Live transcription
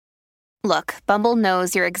Look, Bumble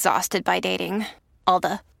knows you're exhausted by dating. All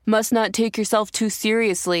the must not take yourself too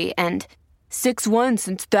seriously and 6'1"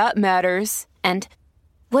 since that matters. And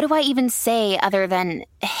what do I even say other than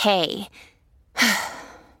hey?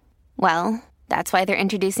 Well, that's why they're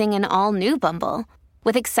introducing an all-new Bumble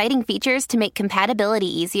with exciting features to make compatibility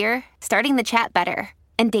easier, starting the chat better,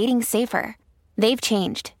 and dating safer. They've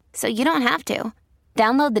changed, so you don't have to.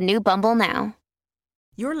 Download the new Bumble now.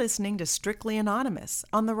 You're listening to Strictly Anonymous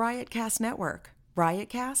on the Riotcast Network,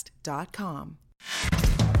 riotcast.com.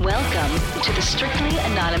 Welcome to the Strictly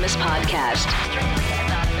Anonymous Podcast. Strictly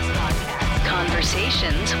Anonymous Podcast.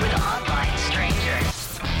 Conversations with online strangers.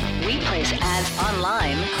 We place ads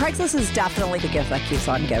online. Craigslist is definitely the gift that keeps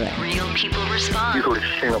on giving. Real people respond. You go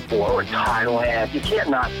to Singapore or Thailand, you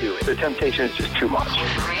can't not do it. The temptation is just too much.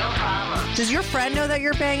 Real problems. Does your friend know that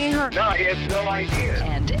you're banging her? No, he has no idea.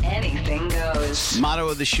 And anything goes. Motto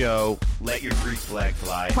of the show, let your Greek flag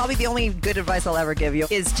fly. Probably the only good advice I'll ever give you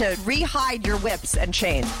is to re-hide your whips and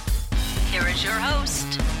chains. Here is your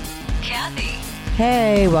host, Kathy.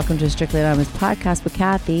 Hey, welcome to Strictly Anonymous Podcast with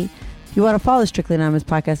Kathy. If you want to follow Strictly Anonymous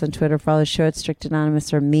Podcast on Twitter, follow the show at Strict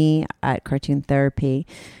Anonymous or me at Cartoon Therapy.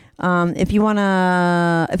 If you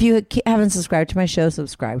haven't subscribed to my show,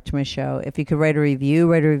 subscribe to my show. If you could write a review.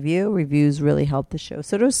 Reviews really help the show.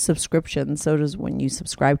 So does subscriptions. So does when you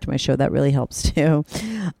subscribe to my show. That really helps too.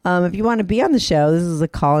 If you want to be on the show, this is a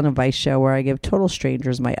call and advice show where I give total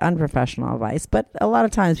strangers my unprofessional advice. But a lot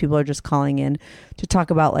of times people are just calling in to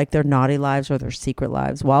talk about like their naughty lives or their secret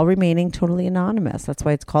lives while remaining totally anonymous. That's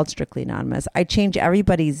why it's called Strictly Anonymous. I change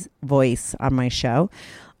everybody's voice on my show.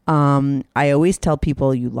 I always tell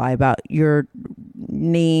people you lie about your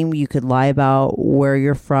name. You could lie about where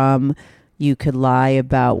you're from. You could lie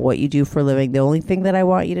about what you do for a living. The only thing that I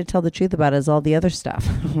want you to tell the truth about is all the other stuff.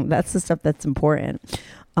 That's the stuff that's important.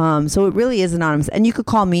 So it really is anonymous. And you could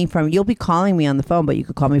call me you'll be calling me on the phone, but you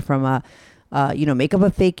could call me from make up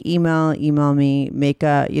a fake email me,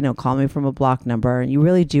 call me from a block number. And you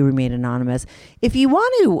really do remain anonymous. If you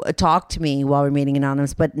want to talk to me while remaining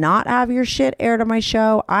anonymous, but not have your shit aired on my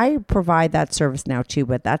show, I provide that service now too,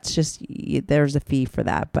 but that's just, there's a fee for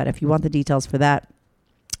that. But if you want the details for that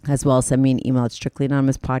as well, send me an email at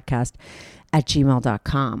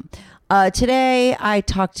strictlyanonymouspodcast@gmail.com. Today, I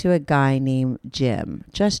talked to a guy named Jim.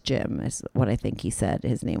 Just Jim is what I think he said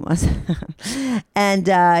his name was. And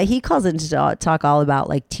he calls in to talk all about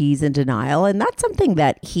like tease and denial. And that's something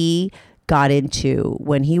that he got into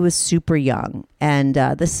when he was super young. And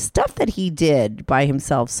the stuff that he did by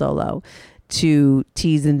himself solo to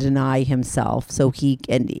tease and deny himself. So he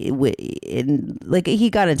got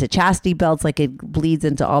into chastity belts, like it bleeds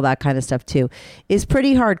into all that kind of stuff too, is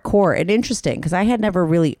pretty hardcore and interesting because I had never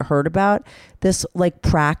really heard about this like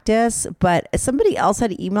practice, but somebody else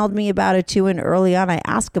had emailed me about it too. And early on I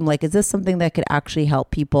asked him like, is this something that could actually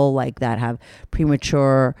help people like that have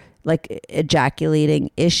premature like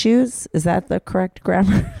ejaculating issues? Is that the correct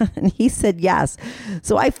grammar? And he said yes.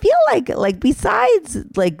 So I feel like besides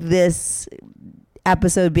like this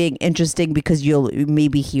episode being interesting because you'll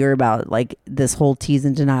maybe hear about like this whole tease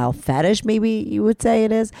and denial fetish, maybe you would say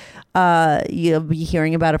it is, you'll be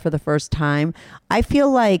hearing about it for the first time. I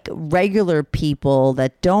feel like regular people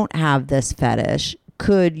that don't have this fetish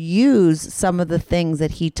could use some of the things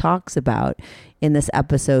that he talks about in this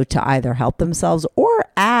episode to either help themselves or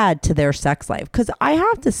add to their sex life. Because I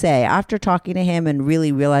have to say, after talking to him and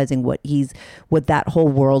really realizing what that whole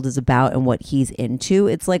world is about and what he's into,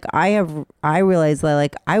 it's like I realized that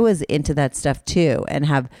like I was into that stuff too and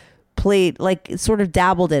have played, like sort of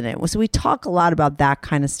dabbled in it. So we talk a lot about that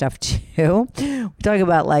kind of stuff too. We talk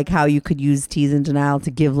about like how you could use tease and denial to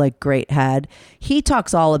give like great head. He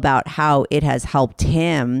talks all about how it has helped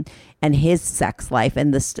him and his sex life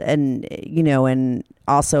and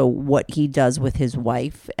also what he does with his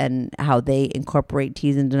wife and how they incorporate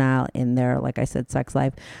tease and denial in their, like I said, sex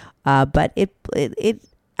life. But it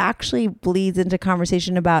actually bleeds into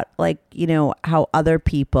conversation about like, how other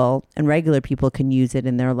people and regular people can use it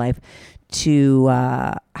in their life to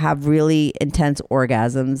have really intense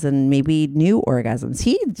orgasms and maybe new orgasms.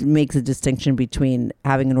 He makes a distinction between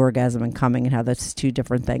having an orgasm and coming and how that's two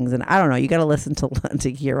different things. And I don't know, you got to listen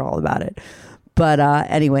to hear all about it. But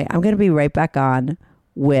anyway, I'm going to be right back on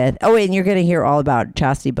with, and you're going to hear all about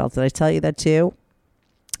chastity belts. Did I tell you that too?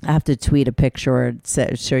 I have to tweet a picture or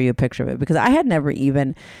show you a picture of it because I had never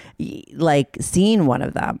even like seen one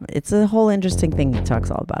of them. It's a whole interesting thing he talks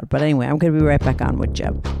all about. But anyway, I'm going to be right back on with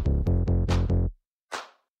Jim.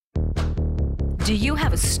 Do you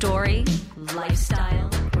have a story, lifestyle,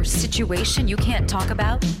 or situation you can't talk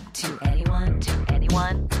about to anyone?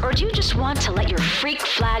 Or do you just want to let your freak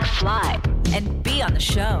flag fly? and be on the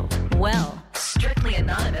show? Well, Strictly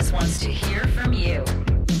Anonymous wants to hear from you.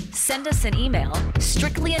 Send us an email,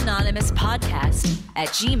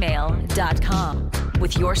 strictlyanonymouspodcast@gmail.com,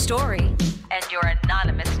 with your story and your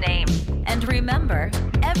anonymous name. And remember,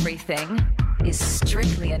 everything is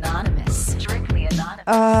strictly anonymous. Strictly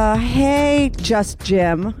anonymous. Hey, Just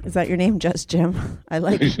Jim. Is that your name, Just Jim? I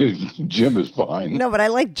like Jim is fine. No, but I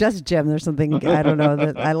like Just Jim. There's something, I don't know,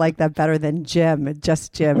 that I like that better than Jim.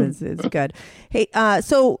 Just Jim is good. Hey,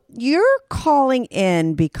 so you're calling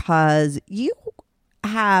in because you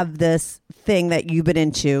have this thing that you've been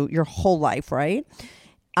into your whole life, right?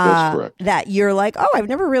 That's correct. That you're like, oh, I've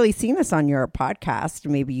never really seen this on your podcast.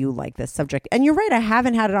 Maybe you like this subject. And you're right, I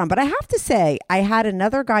haven't had it on. But I have to say, I had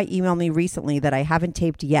another guy email me recently that I haven't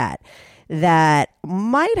taped yet that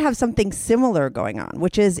might have something similar going on,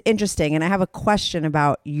 which is interesting. And I have a question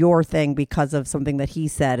about your thing because of something that he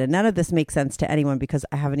said. And none of this makes sense to anyone because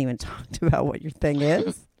I haven't even talked about what your thing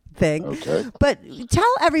is. Okay. But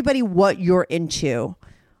tell everybody what you're into.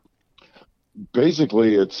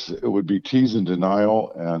 Basically, it would be tease and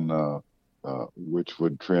denial, and which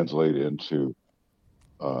would translate into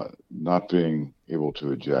not being able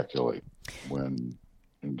to ejaculate when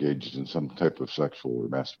engaged in some type of sexual or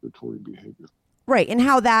masturbatory behavior. Right, and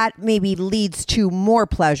how that maybe leads to more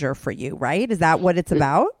pleasure for you, right? Is that what it's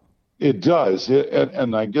about? It does,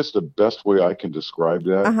 and I guess the best way I can describe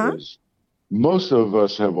that is most of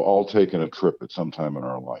us have all taken a trip at some time in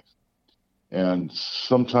our life. And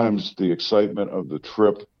sometimes the excitement of the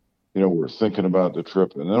trip, we're thinking about the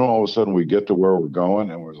trip, and then all of a sudden we get to where we're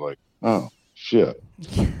going, and we're like, oh, shit.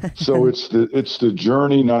 So it's the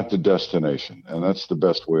journey, not the destination, and that's the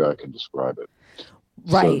best way I can describe it.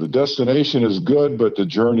 Right. So the destination is good, but the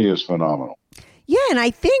journey is phenomenal. Yeah, and I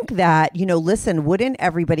think that, listen, wouldn't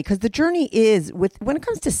everybody, because the journey is, when it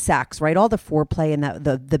comes to sex, right, all the foreplay and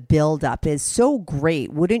the build-up is so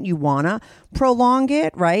great. Wouldn't you want to prolong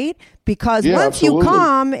it, right? Because once you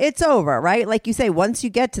come, it's over, right? Like you say, once you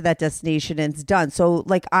get to that destination, it's done. So,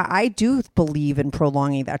 like, I do believe in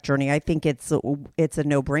prolonging that journey. I think it's a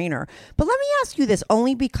no-brainer. But let me ask you this,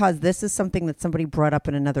 only because this is something that somebody brought up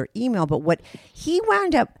in another email, but what he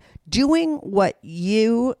wound up doing what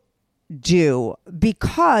you do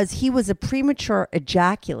because he was a premature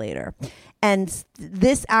ejaculator, and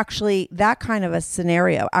this actually, that kind of a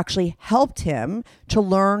scenario actually helped him to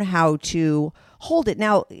learn how to hold it.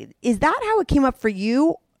 Now, is that how it came up for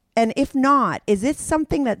you? And if not, is it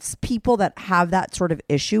something that people that have that sort of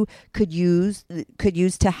issue could use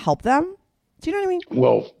to help them? Do you know what I mean?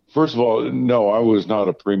 Well, first of all, no, I was not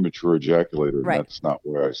a premature ejaculator. Right. That's not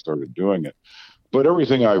where I started doing it. But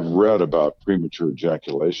everything I've read about premature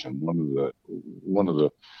ejaculation, one of the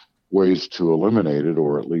ways to eliminate it,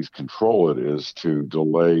 or at least control it, is to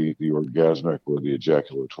delay the orgasmic or the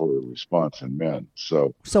ejaculatory response in men.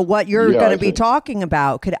 So what you're going to be talking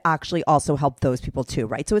about could actually also help those people too,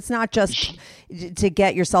 right? So it's not just to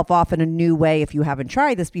get yourself off in a new way if you haven't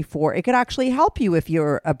tried this before. It could actually help you if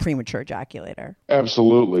you're a premature ejaculator.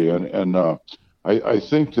 Absolutely, and I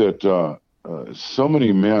think that. So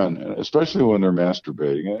many men, especially when they're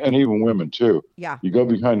masturbating, and even women too, you go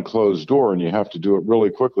behind closed door and you have to do it really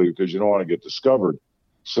quickly because you don't want to get discovered.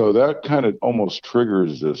 So that kind of almost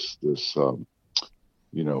triggers this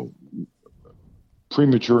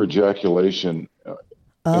premature ejaculation.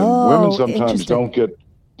 And women sometimes don't get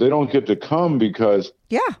to come because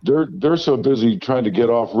they're so busy trying to get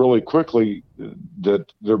off really quickly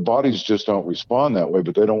that their bodies just don't respond that way,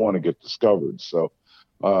 but they don't want to get discovered. So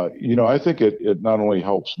I think it not only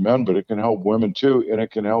helps men, but it can help women too. And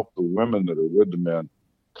it can help the women that are with the men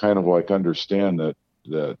kind of like understand that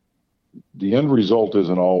the end result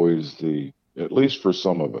isn't always at least for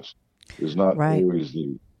some of us, is not always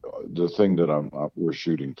the thing that we're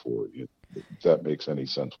shooting for. If that makes any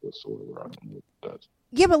sense whatsoever. I don't know if it does.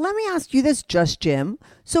 Yeah, but let me ask you this, Just Jim.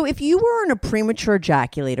 So if you were a premature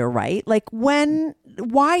ejaculator, right? Like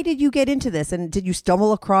why did you get into this? And did you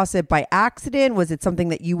stumble across it by accident? Was it something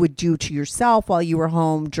that you would do to yourself while you were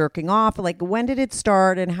home jerking off? Like when did it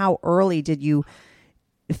start and how early did you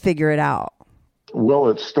figure it out? Well,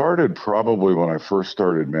 it started probably when I first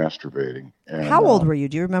started masturbating. And, how old were you?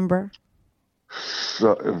 Do you remember?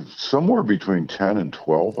 Somewhere between 10 and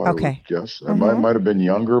 12, I would guess. I might have been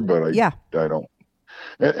younger, but I don't.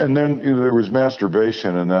 And then there was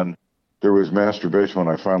masturbation, and then there was masturbation when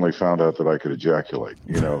I finally found out that I could ejaculate,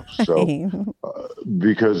 So,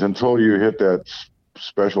 because until you hit that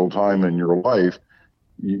special time in your life,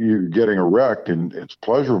 you're getting erect, and it's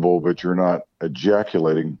pleasurable, but you're not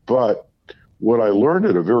ejaculating. But what I learned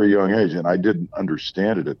at a very young age, and I didn't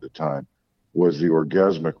understand it at the time, was the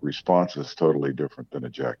orgasmic response is totally different than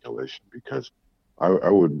ejaculation, because I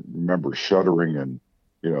would remember shuddering and,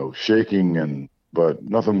 shaking, but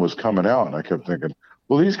nothing was coming out. And I kept thinking,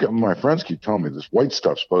 well, my friends keep telling me this white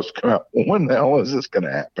stuff's supposed to come out. When the hell is this going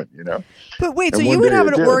to happen? But wait, so you would have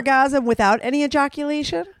an orgasm without any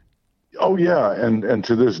ejaculation? Oh yeah, and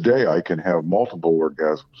to this day I can have multiple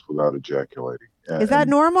orgasms without ejaculating. Is that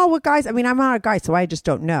normal with guys? I mean, I'm not a guy, so I just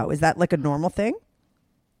don't know. Is that like a normal thing?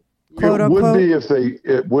 Quote unquote?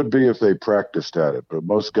 It would be if they practiced at it, but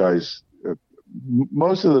most guys,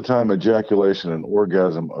 most of the time, ejaculation and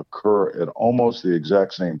orgasm occur at almost the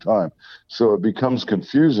exact same time. So it becomes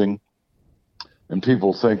confusing, and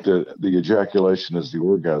people think that the ejaculation is the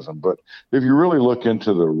orgasm. But if you really look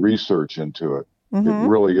into the research into it, it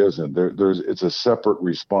really isn't. It's a separate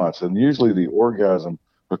response, and usually the orgasm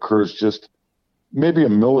occurs just maybe a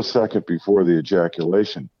millisecond before the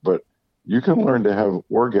ejaculation. But you can learn to have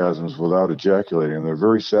orgasms without ejaculating, and they're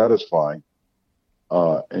very satisfying.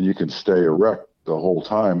 And you can stay erect the whole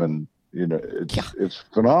time, and it's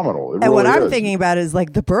phenomenal. And what I'm thinking about is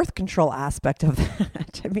like the birth control aspect of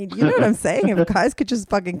that. I mean, you know what I'm saying? If guys could just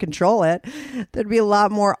fucking control it, there'd be a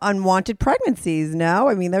lot more unwanted pregnancies. No,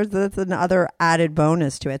 I mean, that's another added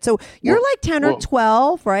bonus to it. So you're like 10 or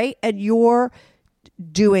 12, right? And you're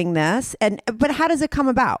doing this, but how does it come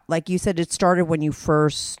about? Like you said, it started when you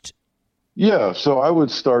first. Yeah, so I would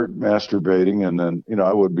start masturbating, and then,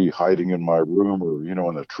 I would be hiding in my room or,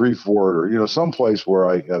 in a tree fort or, someplace where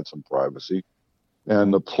I had some privacy.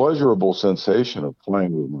 And the pleasurable sensation of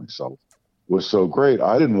playing with myself was so great,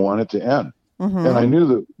 I didn't want it to end. And I knew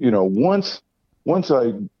that, once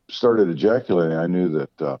I started ejaculating, I knew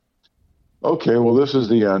that, okay, well, this is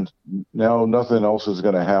the end. Now nothing else is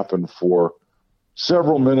going to happen for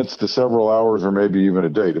several minutes to several hours or maybe even a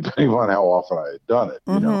day, depending on how often I had done it,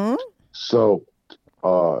 So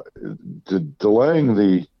delaying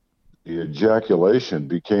the ejaculation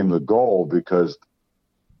became the goal, because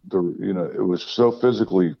it was so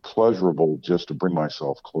physically pleasurable just to bring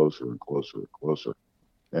myself closer and closer and closer.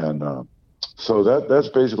 And so that's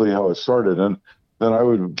basically how it started. And then I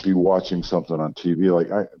would be watching something on TV.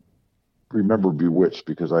 Like I remember Bewitched,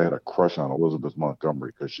 because I had a crush on Elizabeth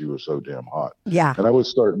Montgomery because she was so damn hot. Yeah. And I would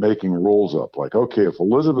start making rules up like, okay, if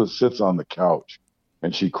Elizabeth sits on the couch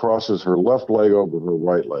and she crosses her left leg over her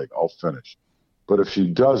right leg, I'll finish. But if she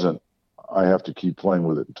doesn't, I have to keep playing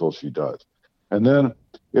with it until she does. And then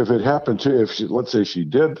if it happened let's say she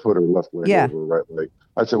did put her left leg over her right leg,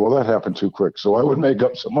 I'd say, well, that happened too quick. So I would make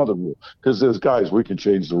up some other rule, because as guys, we can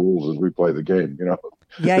change the rules as we play the game,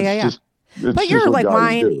 Yeah. But you're like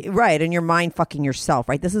right, and you're mind fucking yourself,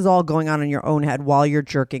 right? This is all going on in your own head while you're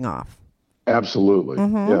jerking off. Absolutely,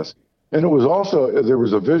 yes. And it was also, there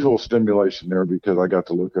was a visual stimulation there, because I got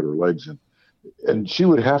to look at her legs, and she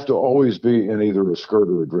would have to always be in either a skirt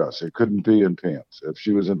or a dress. It couldn't be in pants. If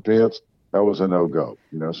she was in pants, that was a no-go,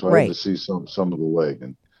 so I had to see some of the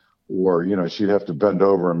leg, or she'd have to bend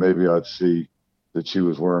over, and maybe I'd see that she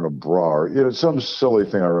was wearing a bra, or some silly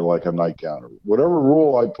thing, or like a nightgown, or whatever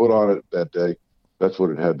rule I put on it that day, that's what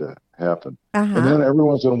it had to happen. And then every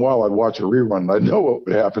once in a while I'd watch a rerun, and I'd know what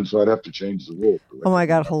would happen, so I'd have to change the rule. Oh my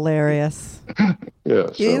God, hilarious. Yeah.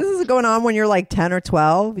 This is going on when you're like 10 or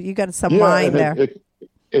 12. You got some mind there.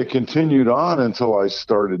 It continued on until I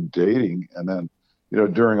started dating, and then,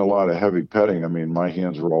 during a lot of heavy petting, I mean, my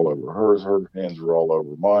hands were all over hers, her hands were all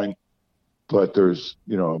over mine, but there's,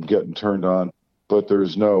 I'm getting turned on. But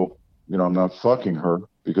there's no, I'm not fucking her,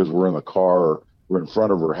 because we're in the car or we're in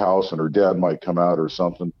front of her house and her dad might come out or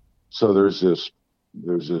something. So there's this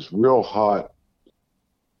real hot,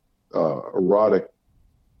 erotic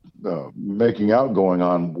making out going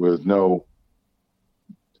on with no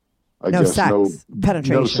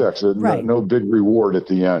penetration, no sex, right. no big reward at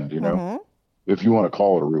the end, if you want to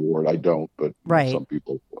call it a reward. I don't, but some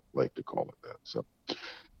people like to call it that. So,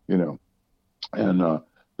 and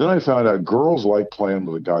then I found out girls like playing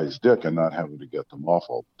with a guy's dick and not having to get them off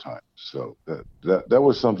all the time. So that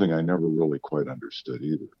was something I never really quite understood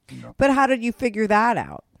either. But how did you figure that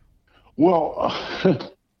out? Well,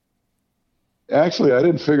 actually, I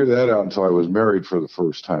didn't figure that out until I was married for the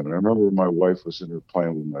first time. And I remember my wife was in there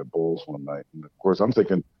playing with my balls one night. And of course, I'm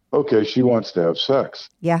thinking, okay, she wants to have sex.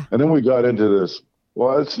 Yeah. And then we got into this,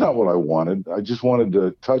 well, it's not what I wanted. I just wanted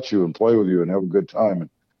to touch you and play with you and have a good time.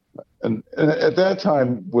 And at that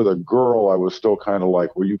time with a girl, I was still kind of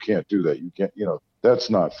like, well, you can't do that. You can't, that's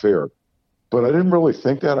not fair. But I didn't really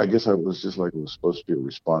think that. I guess I was just like, it was supposed to be a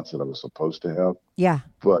response that I was supposed to have. Yeah.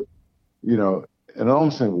 But, and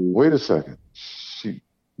I'm saying, well, wait a second.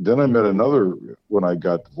 Then I met another, when I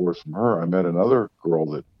got divorced from her, I met another girl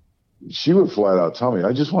that she would flat out tell me,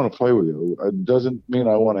 I just want to play with you. It doesn't mean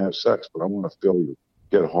I want to have sex, but I want to feel you,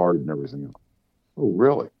 get hard and everything. Oh,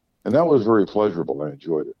 really? And that was very pleasurable. I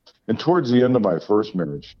enjoyed it. And towards the end of my first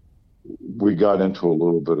marriage, we got into a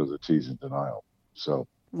little bit of the tease and denial. So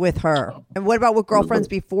with her. And what about with girlfriends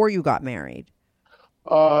before you got married?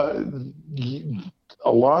 A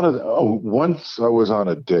lot of, once I was on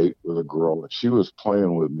a date with a girl and she was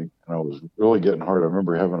playing with me and I was really getting hard. I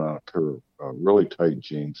remember having on a pair of really tight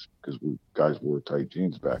jeans, because guys wore tight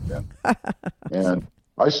jeans back then. And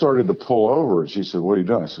I started to pull over and she said, what are you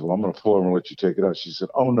doing? I said, well, I'm going to pull over and let you take it out. She said,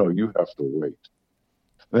 oh no, you have to wait.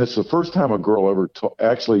 And it's the first time a girl ever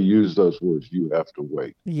actually used those words, you have to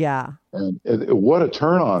wait. Yeah. And what a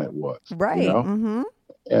turn on it was. Right. You know? Mm-hmm.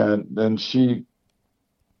 And then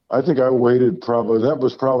I think I waited that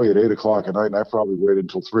was probably at 8 o'clock at night, and I probably waited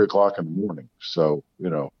until 3 o'clock in the morning. So,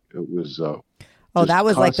 it was. That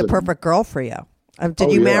was like the perfect girl for you.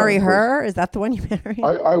 Did you marry her? Is that the one you married?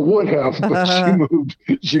 I would have, but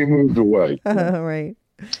she moved away. Right.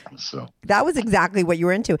 So that was exactly what you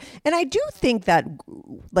were into. And I do think that,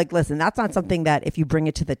 like, listen, that's not something that if you bring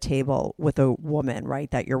it to the table with a woman,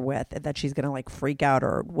 right, that you're with, that she's going to like freak out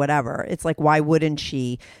or whatever. It's like, why wouldn't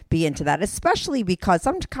she be into that? Especially because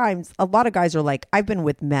sometimes a lot of guys are like, I've been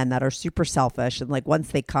with men that are super selfish. And like,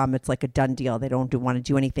 once they come, it's like a done deal. They don't want to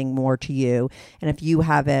do anything more to you. And if you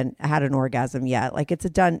haven't had an orgasm yet, like it's a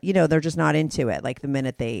done, they're just not into it. Like the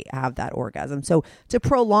minute they have that orgasm. So to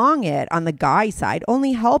prolong it on the guy side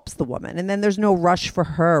only helps the woman, and then there's no rush for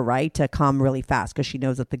her, right, to come really fast because she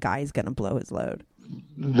knows that the guy is going to blow his load.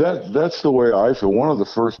 That's the way I feel. One of the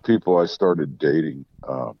first people I started dating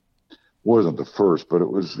wasn't the first, but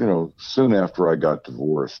it was soon after I got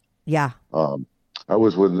divorced. Yeah. I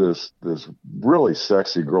was with this really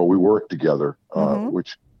sexy girl. We worked together,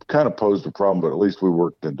 which kind of posed a problem, but at least we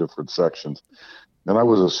worked in different sections. And I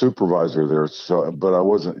was a supervisor there,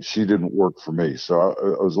 but she didn't work for me. So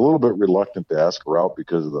I was a little bit reluctant to ask her out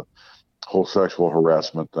because of the whole sexual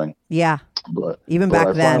harassment thing. Yeah. But back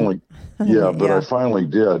I then. I finally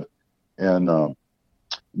did. And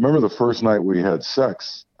remember the first night we had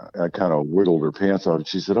sex, I kind of wiggled her pants out and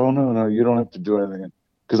she said, oh, no, you don't have to do anything.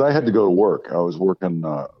 Because I had to go to work. I was working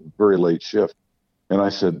a very late shift. And I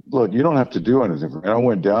said, look, you don't have to do anything. And I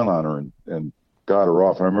went down on her and got her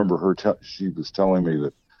off. I remember she was telling me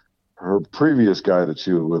that her previous guy that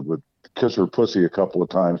she was with would kiss her pussy a couple of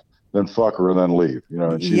times, then fuck her and then leave,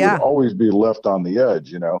 and she would always be left on the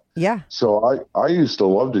edge, Yeah. So I used to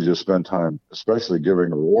love to just spend time, especially giving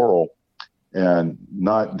her oral and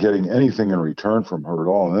not getting anything in return from her at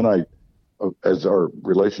all. And then as our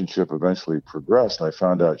relationship eventually progressed, I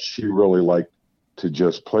found out she really liked to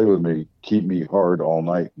just play with me, keep me hard all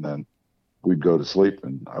night, and then we'd go to sleep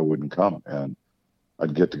and I wouldn't come. And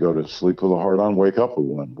I'd get to go to sleep with a heart on, wake up with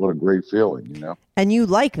one. What a great feeling, And you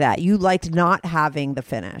like that. You liked not having the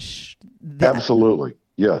finish. Absolutely.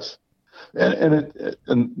 Yes. And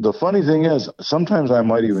the funny thing is, sometimes I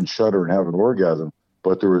might even shudder and have an orgasm,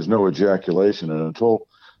 but there was no ejaculation. And until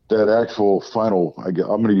that actual final, I'm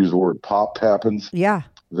going to use the word pop happens. Yeah.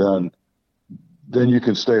 Then you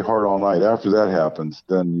can stay hard all night. After that happens,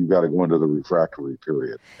 then you got to go into the refractory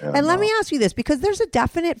period. And let me ask you this, because there's a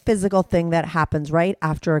definite physical thing that happens right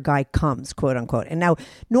after a guy comes, quote unquote. And now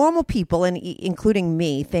normal people, and including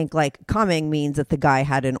me, think like coming means that the guy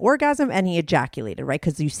had an orgasm and he ejaculated, right?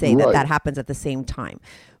 Because you say that happens at the same time.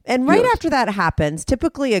 And right after that happens,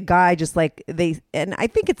 typically a guy just like and I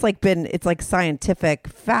think it's like scientific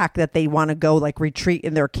fact that they want to go like retreat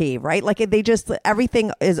in their cave, right? Like they just,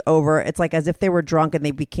 everything is over. It's like as if they were drunk and they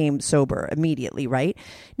became sober immediately, right?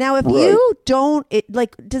 Now, if you don't,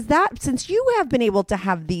 does that, since you have been able to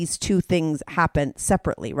have these two things happen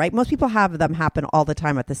separately, right? Most people have them happen all the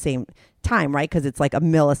time at the same time, right? Because it's like a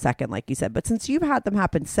millisecond, like you said. But since you've had them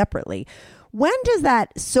happen separately, when does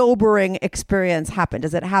that sobering experience happen?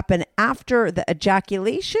 Does it happen after the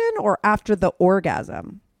ejaculation or after the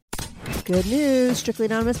orgasm? Good news. Strictly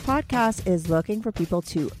Anonymous Podcast is looking for people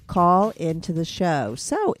to call into the show.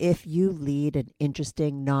 So if you lead an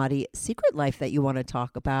interesting, naughty secret life that you want to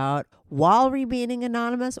talk about while remaining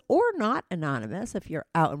anonymous or not anonymous, if you're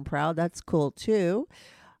out and proud, that's cool too.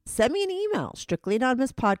 Send me an email,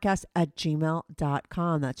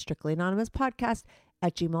 strictlyanonymouspodcast@gmail.com. That's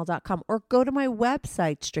strictlyanonymouspodcast@gmail.com, or go to my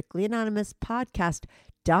website,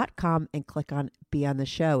 strictlyanonymouspodcast.com, and click on Be on the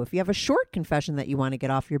Show. If you have a short confession that you want to get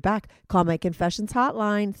off your back, call my confessions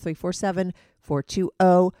hotline,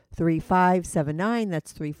 347-420-3579.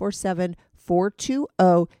 That's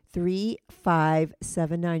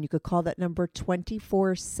 347-420-3579. You could call that number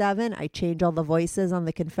 24/7. I change all the voices on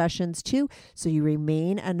the confessions too, so you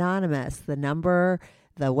remain anonymous. The number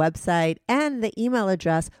The website and the email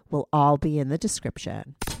address will all be in the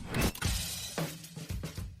description.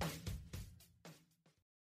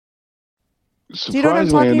 Surprisingly Do you know what I'm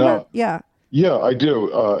talking enough, about? Yeah. Yeah, I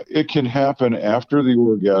do. It can happen after the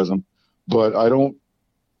orgasm, but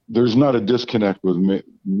there's not a disconnect with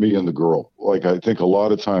me and the girl. Like, I think a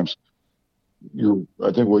lot of times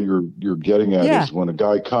I think what you're getting at is when a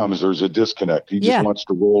guy comes, there's a disconnect. He just wants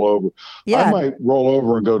to roll over. Yeah. I might roll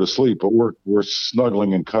over and go to sleep, but we're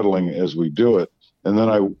snuggling and cuddling as we do it. And then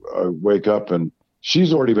I wake up and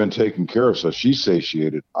she's already been taken care of. So she's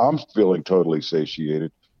satiated. I'm feeling totally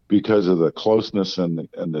satiated because of the closeness and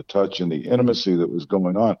the touch and the intimacy that was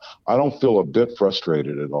going on. I don't feel a bit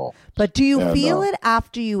frustrated at all. But do you feel it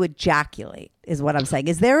after you ejaculate, is what I'm saying?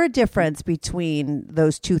 Is there a difference between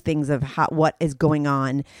those two things of what is going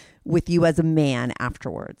on with you as a man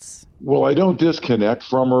afterwards? Well, I don't disconnect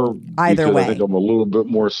from her either way. I think I'm a little bit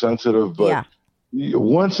more sensitive, but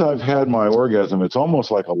once I've had my orgasm, it's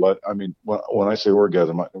almost like when I say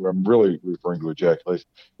orgasm, I'm really referring to ejaculation.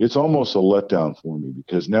 It's almost a letdown for me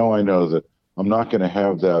because now I know that I'm not going to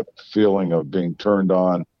have that feeling of being turned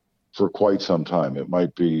on for quite some time. It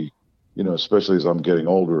might be, especially as I'm getting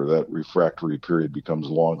older, that refractory period becomes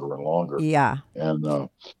longer and longer. Yeah. And,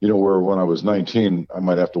 where when I was 19, I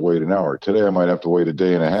might have to wait an hour. Today, I might have to wait a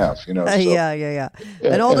day and a half, So, yeah.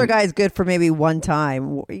 An older guy is good for maybe one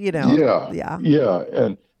time, Yeah.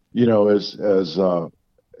 And,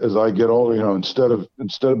 as I get older, instead of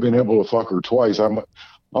being able to fuck her twice, I'm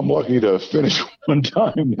lucky to finish one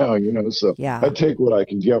time now, So I take what I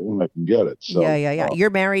can get when I can get it. So,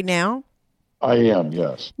 You're married now? I am,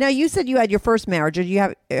 yes. Now, you said you had your first marriage.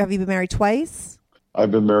 Have you been married twice?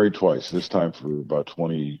 I've been married twice, this time for about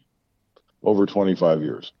over 25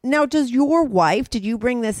 years. Now, did you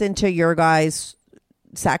bring this into your guys'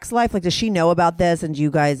 sex life? Like, does she know about this and do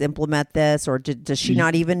you guys implement this? Or does she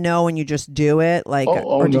not even know and you just do it? Like,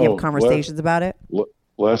 or do you have conversations about it?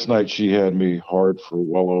 Last night, she had me hard for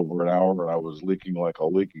well over an hour and I was leaking like a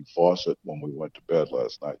leaking faucet when we went to bed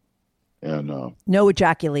last night. And no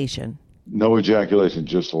ejaculation. No ejaculation,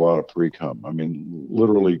 just a lot of pre-cum. I mean,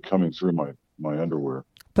 literally coming through my underwear.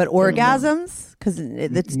 But orgasms? Because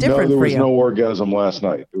it's different for you. There was no orgasm last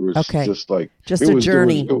night. It was just a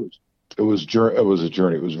journey. It was a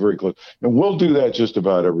journey. It was very close. And we'll do that just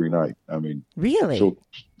about every night. I mean. Really?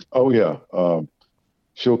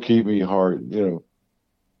 She'll keep me hard,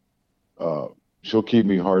 she'll keep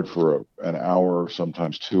me hard for an hour,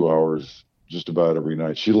 sometimes 2 hours, just about every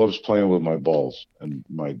night. She loves playing with my balls and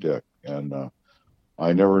my dick. And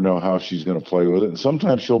I never know how she's going to play with it. And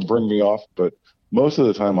sometimes she'll bring me off, but most of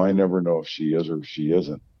the time I never know if she is or if she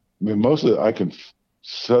isn't. I mean, I can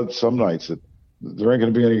set some nights that there ain't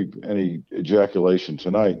going to be any ejaculation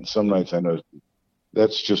tonight. And some nights I know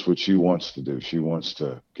that's just what she wants to do. She wants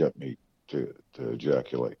to get me to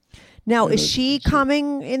ejaculate. Now, is she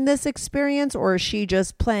coming in this experience, or is she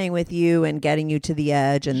just playing with you and getting you to the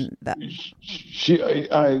edge? And that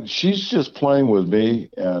she's just playing with me.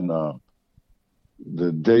 And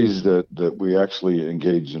the days that we actually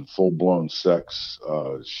engage in full blown sex,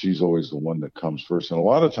 she's always the one that comes first. And a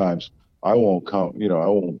lot of times I won't come. I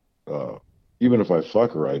won't. Even if I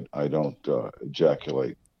fuck her, I don't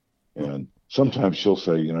ejaculate. And sometimes she'll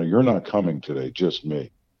say, you're not coming today, just me.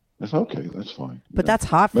 It's okay. That's fine. But that's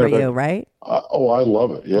hot for you, right? I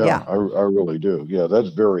love it. Yeah. I really do. Yeah, that's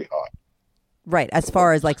very hot. Right. As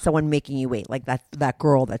far as like someone making you wait, like that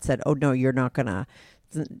girl that said, "Oh no, you're not allowed,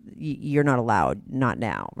 not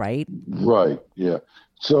now," right? Right. Yeah.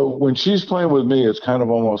 So when she's playing with me, it's kind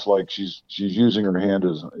of almost like she's using her hand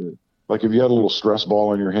as like if you had a little stress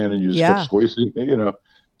ball in your hand and you just kept squeezing,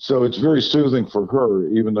 So it's very soothing for her,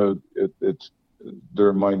 even though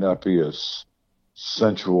there might not be a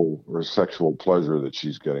sensual or sexual pleasure that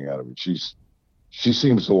she's getting out of it. She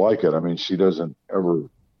seems to like it. I mean, she doesn't ever.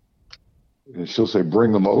 She'll say,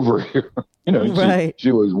 "Bring them over here." Right.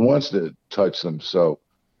 She always wants to touch them. So,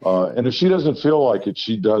 and if she doesn't feel like it,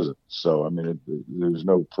 she doesn't. So, I mean, there's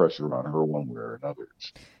no pressure on her one way or another.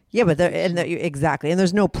 Yeah, but exactly. And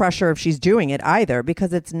there's no pressure if she's doing it either,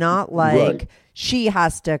 because it's not like she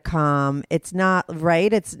has to come. It's not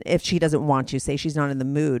right. It's if she doesn't want to, say she's not in the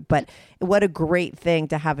mood. But what a great thing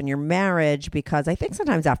to have in your marriage, because I think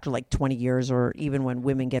sometimes after like 20 years, or even when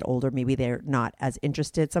women get older, maybe they're not as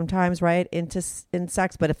interested sometimes, right, in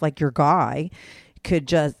sex. But if like your guy could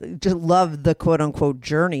just love the quote unquote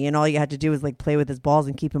journey, and all you had to do was like play with his balls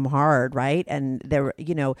and keep him hard, right? And there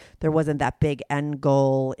wasn't that big end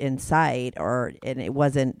goal in sight, and it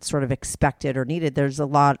wasn't sort of expected or needed. There's a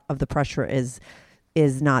lot of the pressure is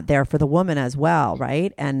not there for the woman as well,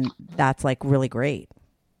 right? And that's like really great.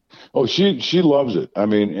 Oh, she loves it. I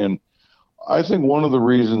mean, and I think one of the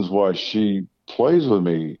reasons why she plays with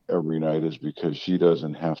me every night is because she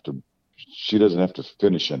doesn't have to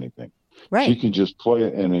finish anything. Right. She can just play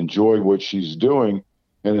it and enjoy what she's doing.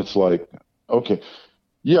 And it's like, okay,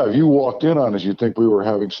 yeah, if you walked in on us, you'd think we were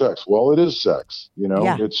having sex. Well, it is sex,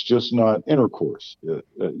 Yeah. It's just not intercourse.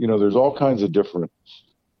 There's all kinds of different,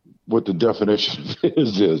 what the definition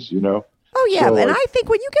is, Oh, yeah. So, and I think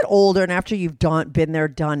when you get older and after you've been there,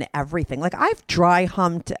 done everything, like I've dry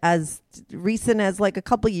humped as recent as like a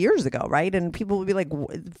couple of years ago, right? And people would be like,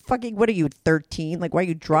 fucking, what are you, 13? Like, why are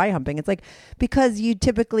you dry humping? It's like, because you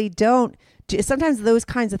typically don't. Sometimes those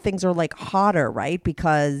kinds of things are like hotter, right?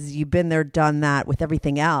 Because you've been there, done that with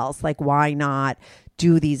everything else. Like, why not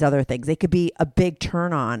do these other things? They could be a big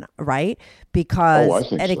turn on, right?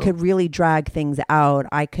 Because, and it could really drag things out.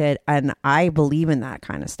 And I believe in that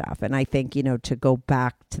kind of stuff. And I think, to go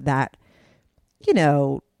back to that,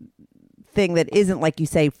 thing that isn't, like you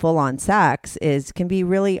say, full on sex can be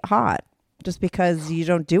really hot just because you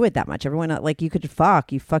don't do it that much. Everyone, like, you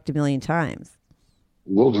fucked a million times.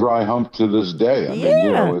 We'll dry hump to this day. I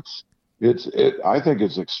mean, I think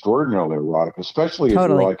it's extraordinarily erotic, especially if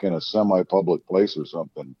you're like in a semi-public place or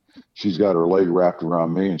something. She's got her leg wrapped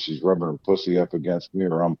around me and she's rubbing her pussy up against me,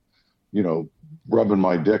 or I'm, rubbing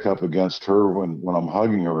my dick up against her when I'm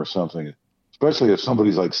hugging her or something. Especially if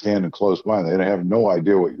somebody's like standing close by, they have no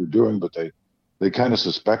idea what you're doing, but they kind of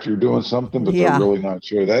suspect you're doing something, but they're really not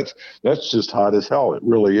sure. That's just hot as hell. It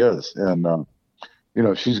really is. And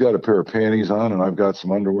she's got a pair of panties on and I've got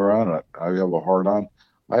some underwear on. I have a heart on.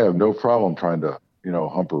 I have no problem trying to,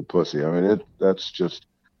 hump her pussy. I mean, that's just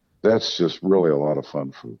really a lot of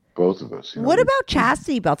fun for both of us. What about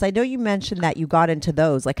chastity belts? I know you mentioned that you got into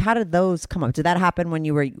those. Like, how did those come up? Did that happen when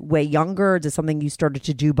you were way younger? Is it something you started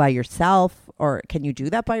to do by yourself? Or can you do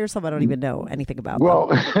that by yourself? I don't even know anything about that. Well,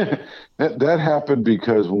 that happened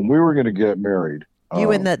because when we were going to get married,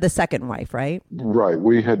 you and the second wife, right? Right.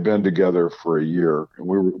 We had been together for a year. And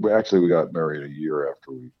we got married a year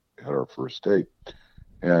after we had our first date.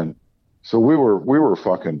 And so we were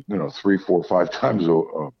fucking, 3, 4, 5 times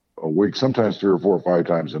a week, sometimes 3 or 4 or 5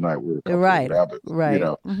 times a night. We were right. Habits,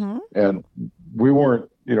 Mm-hmm. And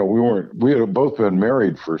we had both been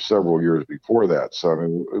married for several years before that. So, I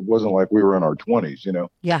mean, it wasn't like we were in our 20s,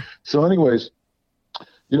 Yeah. So anyways,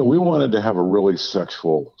 we wanted to have a really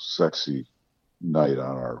sexy night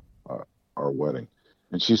on our wedding.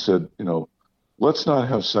 And she said, let's not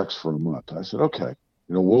have sex for a month. I said, okay.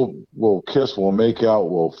 We'll kiss, we'll make out,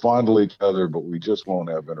 we'll fondle each other, but we just won't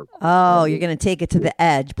have intercourse. Oh, you're going to take it to the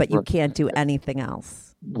edge, but you can't do anything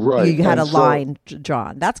else. Right. You had a line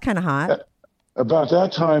drawn. That's kind of hot. About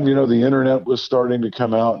that time, the internet was starting to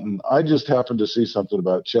come out, and I just happened to see something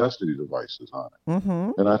about chastity devices on it.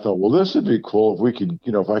 Mm-hmm. And I thought, well, this would be cool if we could,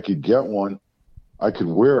 if I could get one, I could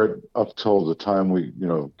wear it up till the time we,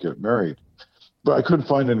 get married. But I couldn't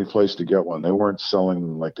find any place to get one. They weren't selling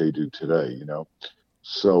them like they do today,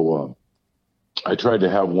 So I tried to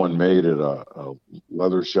have one made at a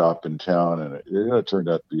leather shop in town, and it turned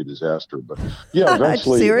out to be a disaster. But yeah,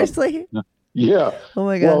 eventually. Seriously? Yeah. Oh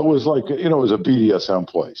my God. Well, it was like, it was a BDSM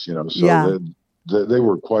place, so they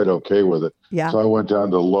were quite okay with it. Yeah. So I went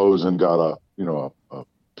down to Lowe's and got a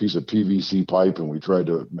piece of PVC pipe, and we tried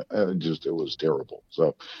to, it was terrible.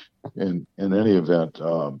 So in any event,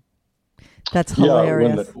 that's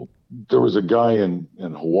hilarious. There was a guy in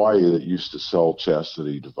Hawaii that used to sell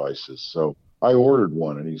chastity devices. So I ordered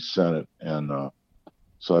one and he sent it. And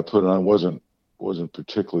so I put it on. It wasn't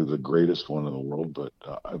particularly the greatest one in the world, but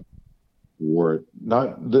I wore it.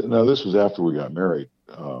 Now, this was after we got married,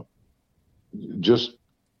 just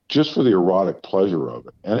for the erotic pleasure of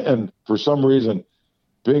it. And for some reason,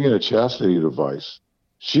 being in a chastity device,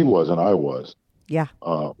 she was and I was. Yeah.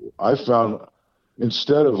 I found...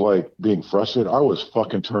 Instead of like being frustrated, I was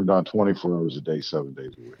fucking turned on 24 hours a day, 7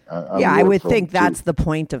 days a week. I would think that's the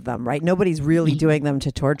point of them, right? Nobody's really doing them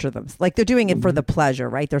to torture them. Like they're doing it for the pleasure,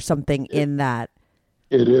 right? There's something in that.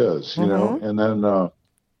 It is, And then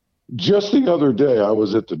just the other day, I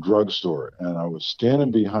was at the drugstore and I was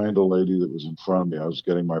standing behind a lady that was in front of me. I was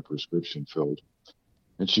getting my prescription filled.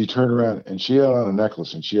 And she turned around and she had on a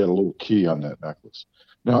necklace and she had a little key on that necklace.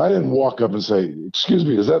 Now, I didn't walk up and say, excuse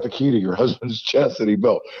me, is that the key to your husband's chastity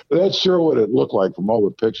belt? But that's sure what it looked like from all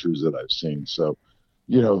the pictures that I've seen. So,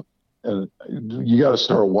 and you got to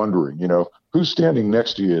start wondering, who's standing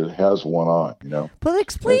next to you that has one on, you know? But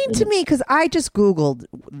explain to me, because I just Googled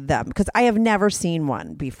them, because I have never seen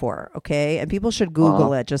one before, okay? And people should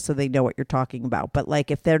Google it just so they know what you're talking about. But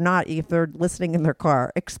like, if they're listening in their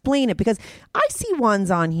car, explain it, because I see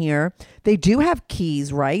ones on here. They do have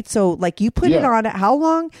keys, right? So like you put it on, how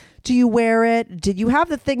long do you wear it? Did you have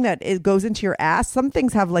the thing that it goes into your ass? Some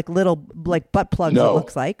things have like little like butt plugs, it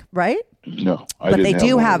looks like, right? No, but they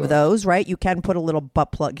do have those, right? You can put a little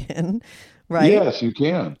butt plug in, right? Yes, you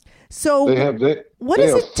can. So what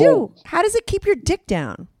does it do? How does it keep your dick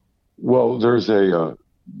down? Well, there's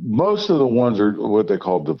most of the ones are what they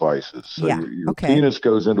call devices. So your penis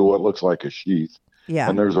goes into what looks like a sheath. Yeah.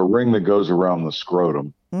 And there's a ring that goes around the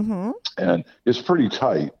scrotum. Mm-hmm. And it's pretty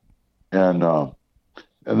tight. And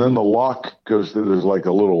then the lock goes through, there's like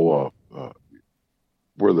a little,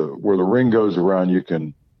 where the ring goes around,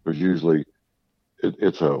 there's usually,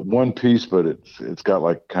 it's a one piece, but it's got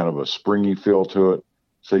like kind of a springy feel to it.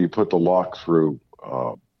 So you put the lock through,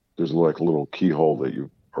 there's like a little keyhole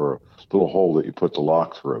or a little hole that you put the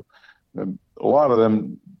lock through. And a lot of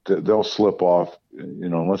them, they'll slip off, you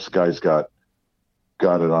know, unless the guy's got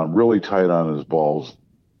it on really tight on his balls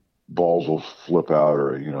will flip out,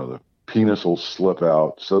 or, you know, the penis will slip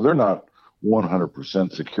out. So they're not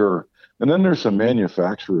 100% secure. And then there's some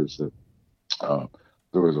manufacturers that,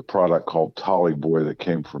 there was a product called Tolly Boy that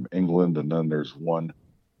came from England. And then there's one,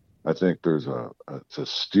 I think there's it's a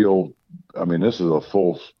steel, I mean, this is a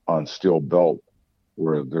full on steel belt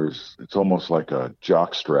where it's almost like a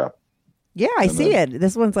jock strap. Yeah, I see it.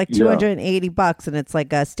 This one's like $280 and it's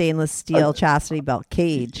like a stainless steel chastity belt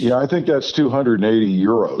cage. Yeah, I think that's 280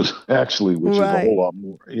 euros actually, which is a whole lot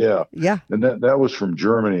more. Yeah. Yeah. And that was from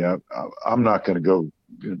Germany. I'm not going to go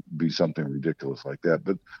be something ridiculous like that,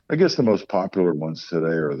 but I guess the most popular ones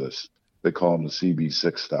today are they call them the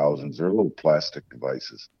CB6000s. They're little plastic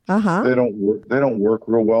devices. Uh-huh. They don't work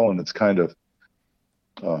real well, and it's kind of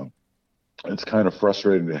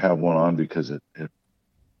frustrating to have one on because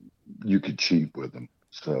you could cheat with them.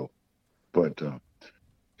 So, but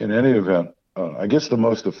in any event, I guess the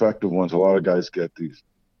most effective ones, a lot of guys get these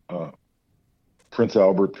Prince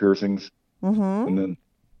Albert piercings, and then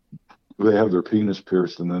they have their penis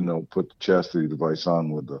pierced, and then they'll put the chastity device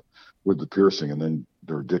on with the piercing, and then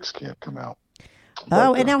their dicks can't come out.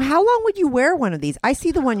 Oh, and now how long would you wear one of these? I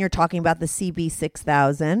see the one you're talking about, the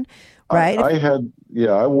CB6000, right?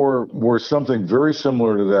 I wore something very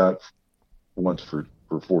similar to that once for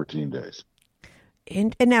 14 days.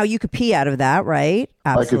 And now you could pee out of that, right?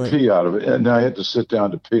 Absolutely. I could pee out of it. And I had to sit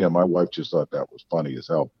down to pee. And my wife just thought that was funny as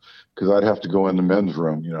hell, because I'd have to go in the men's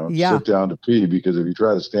room, sit down to pee, because if you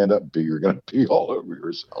try to stand up and pee, you're going to pee all over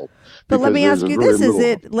yourself. But let me ask you this. Is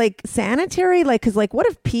it like sanitary? Like, because like, what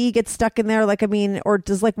if pee gets stuck in there? Like, I mean, or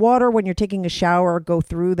does like water when you're taking a shower go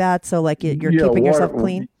through that? So like you're keeping yourself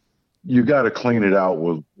clean? You got to clean it out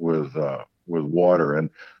with water. And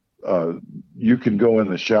you can go in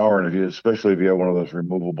the shower, and especially if you have one of those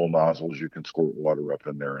removable nozzles, you can squirt water up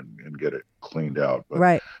in there and get it cleaned out. But,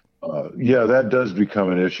 right. That does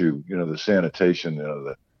become an issue. The sanitation,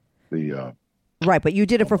 right. But you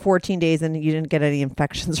did it for 14 days and you didn't get any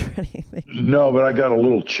infections or anything. No, but I got a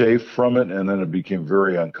little chafe from it, and then it became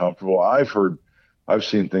very uncomfortable. I've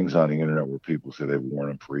seen things on the internet where people say they've worn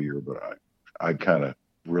them for a year, but I kind of,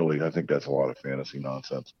 really, I think that's a lot of fantasy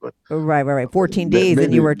nonsense. But right. 14 days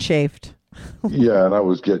and you were chafed. Yeah, and I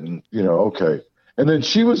was getting, okay. And then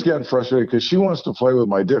she was getting frustrated because she wants to play with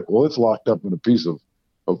my dick. Well, it's locked up in a piece of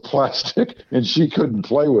plastic, and she couldn't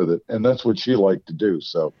play with it, and that's what she liked to do.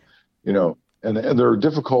 So, and they're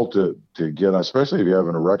difficult to get, especially if you have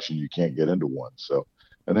an erection, you can't get into one. So.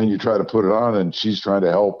 And then you try to put it on, and she's trying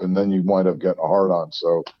to help, and then you wind up getting a hard on.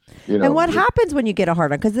 So, And what happens when you get a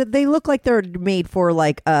hard on? Because they look like they're made for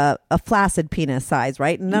like a flaccid penis size,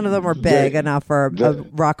 right? None of them are big enough for a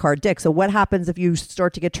rock hard dick. So what happens if you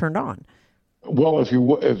start to get turned on? Well,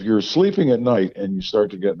 if you're sleeping at night and you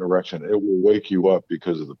start to get an erection, it will wake you up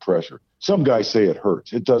because of the pressure. Some guys say it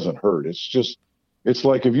hurts. It doesn't hurt. It's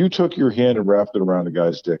like if you took your hand and wrapped it around a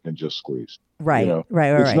guy's dick and just squeezed. Right,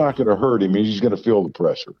 right. It's not going to hurt him. He's going to feel the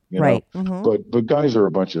pressure. Right. Mm-hmm. But guys are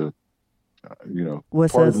a bunch of,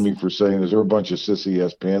 pardon me for saying this, they're a bunch of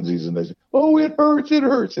sissy-ass pansies, and they say, oh, it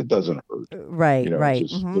hurts. It doesn't hurt. Right, right.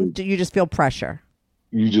 Do you just feel pressure?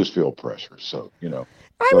 You just feel pressure. So,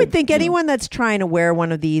 I would think anyone that's trying to wear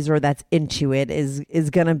one of these or that's into it is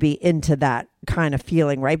going to be into that kind of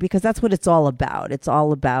feeling, right? Because that's what it's all about. It's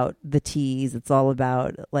all about the tease. It's all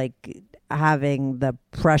about like having the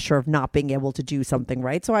pressure of not being able to do something,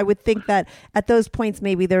 right? So I would think that at those points,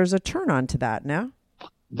 maybe there's a turn on to that, no?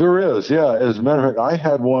 There is, yeah. As a matter of fact, I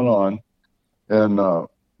had one on, and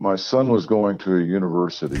my son was going to a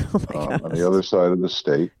university on the other side of the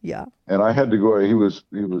state. Yeah. And I had to go. He was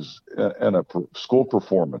in a school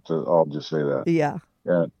performance. I'll just say that. Yeah.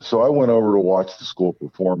 And so I went over to watch the school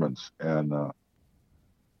performance, and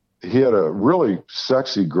he had a really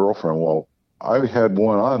sexy girlfriend. Well, I had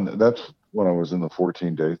one on. That's when I was in the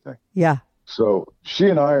 14-day thing. Yeah. So she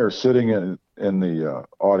and I are sitting in the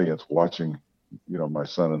audience watching, my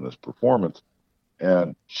son in this performance,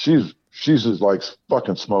 and she's just like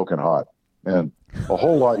fucking smoking hot, and a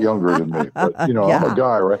whole lot younger than me. But I'm a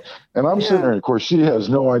guy, right? And I'm sitting there, and of course, she has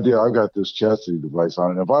no idea I've got this chastity device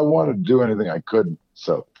on, and if I wanted to do anything, I couldn't.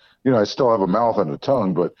 So, I still have a mouth and a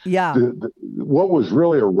tongue, but what was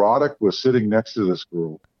really erotic was sitting next to this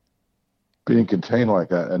girl, being contained like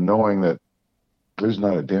that, and knowing that there's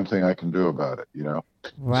not a damn thing I can do about it,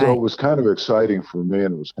 Right. So it was kind of exciting for me,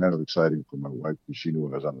 and it was kind of exciting for my wife, because she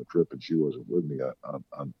knew I was on the trip, and she wasn't with me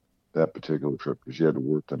on that particular trip, because she had to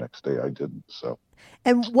work the next day. I didn't. So.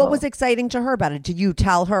 And what was exciting to her about it? Did you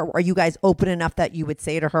tell her? Are you guys open enough that you would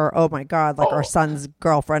say to her, "Oh my God, our son's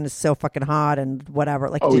girlfriend is so fucking hot," and whatever?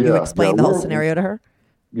 Like, did you explain the whole scenario to her?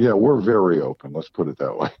 Yeah, we're very open. Let's put it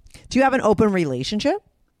that way. Do you have an open relationship?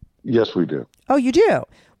 Yes, we do. Oh, you do?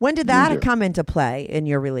 When did that come into play in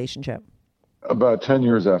your relationship? About 10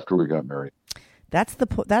 years after we got married. That's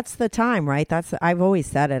the time, right? I've always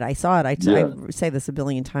said it. I saw it. I say this a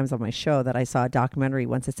billion times on my show, that I saw a documentary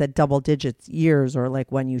once that said double digits years, or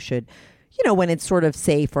like when you should, when it's sort of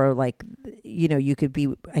safe, or like, you could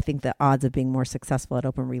be, I think the odds of being more successful at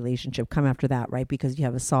open relationship come after that, right? Because you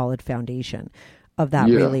have a solid foundation of that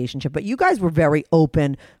relationship. But you guys were very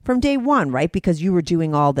open from day one, right? Because you were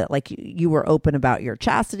doing all that, like you were open about your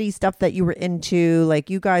chastity stuff that you were into. Like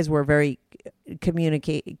you guys were very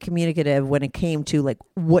communicative when it came to like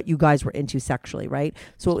what you guys were into sexually, right?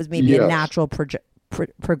 So it was maybe a natural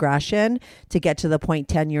progression to get to the point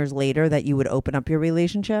 10 years later that you would open up your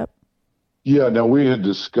relationship. Yeah, no, we had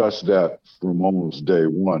discussed that from almost day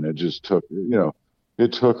one. It just took,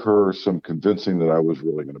 it took her some convincing that I was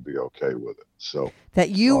really going to be okay with it. So that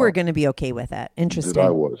you were going to be okay with it. Interesting. That I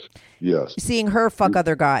was. Yes. Seeing her fuck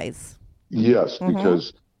other guys. Yes,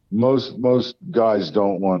 because most guys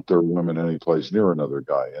don't want their women any place near another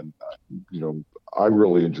guy, and I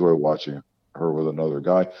really enjoy watching her with another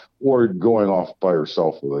guy, or going off by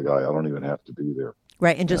herself with a guy. I don't even have to be there.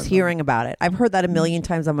 Right, and just hearing about it. I've heard that a million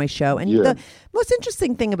times on my show. And the most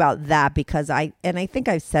interesting thing about that, because I think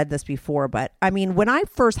I've said this before, but I mean, when I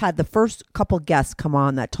first had the first couple guests come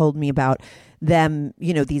on that told me about them,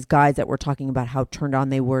 these guys that were talking about how turned on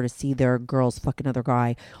they were to see their girls fuck another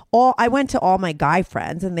guy. I went to all my guy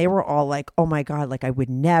friends, and they were all like, "Oh my God, like I would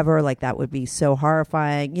never, like that would be so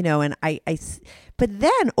horrifying," and but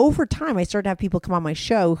then over time I started to have people come on my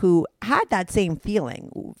show who had that same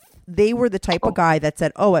feeling. They were the type of guy that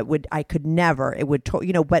said, "Oh, I could never, it would,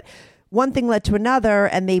 but one thing led to another,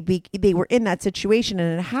 and they were in that situation,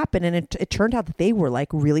 and it happened, and it turned out that they were like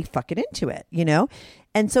really fucking into it,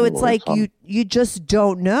 And so it's like you just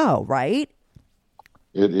don't know, right?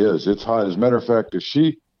 It is. It's hot. As a matter of fact,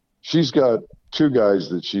 she's got two guys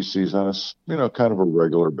that she sees on a kind of a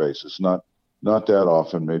regular basis, not that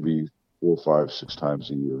often, maybe 4, 5, 6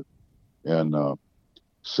 times a year, and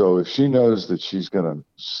so if she knows that she's going to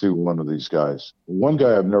see one of these guys, one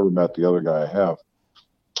guy I've never met, the other guy I have,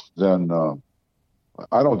 then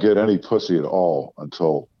I don't get any pussy at all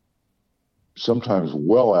until sometimes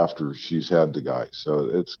well after she's had the guy.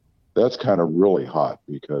 So that's kind of really hot,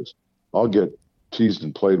 because I'll get teased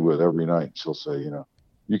and played with every night. She'll say,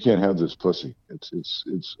 you can't have this pussy.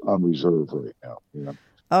 It's on reserve right now.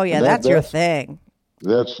 Oh yeah, that's your thing.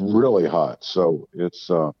 That's really hot. So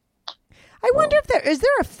it's. I wonder if is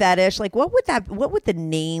there a fetish? Like, what would the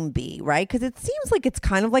name be, right? Because it seems like it's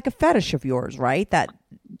kind of like a fetish of yours, right?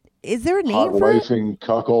 Is there a name for it? Hot-wifing,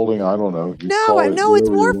 cuckolding, I don't know. No, it's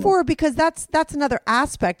more for, because that's another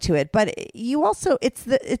aspect to it. But you also, it's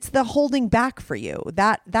the holding back for you.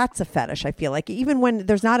 That's a fetish, I feel like. Even when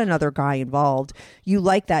there's not another guy involved, you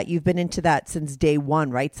like that. You've been into that since day one,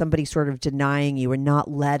 right? Somebody sort of denying you and not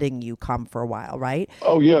letting you come for a while, right?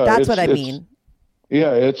 Oh, yeah. That's what I mean.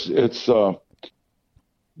 Yeah, there's a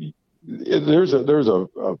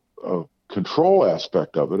control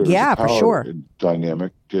aspect of it. Yeah, for sure.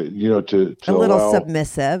 Dynamic, to a little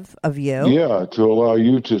submissive of you. Yeah, to allow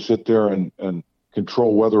you to sit there and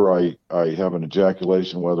control whether I have an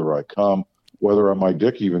ejaculation, whether I come, whether my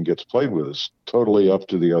dick even gets played with. Is totally up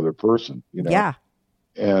to the other person. Yeah.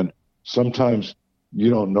 And sometimes you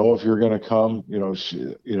don't know if you're going to come.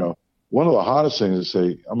 One of the hottest things is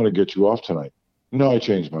say, "I'm going to get you off tonight." No, I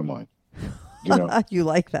changed my mind. You know, you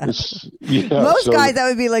like that. Yeah, most guys, that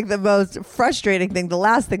would be like the most frustrating thing, the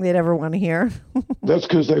last thing they'd ever want to hear. That's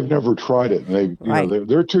because they've never tried it. And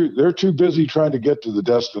they're too busy trying to get to the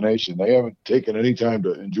destination. They haven't taken any time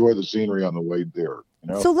to enjoy the scenery on the way there.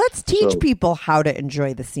 You know? So let's teach people how to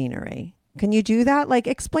enjoy the scenery. Can you do that? Like,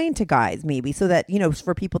 explain to guys maybe, so that, you know,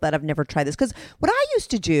 for people that have never tried this. Because what I used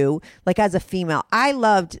to do, like as a female, I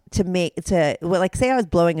loved like say I was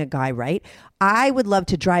blowing a guy, right? I would love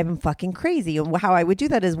to drive him fucking crazy. And how I would do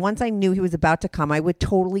that is once I knew he was about to come, I would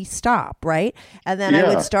totally stop, right? And then I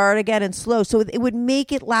would start again and slow. So it would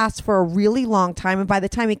make it last for a really long time. And by the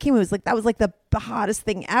time it came, it was like, that was like the hottest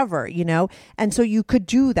thing ever, you know? And so you could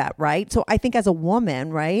do that, right? So I think as a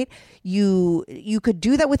woman, right, you could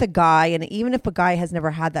do that with a guy. And even if a guy has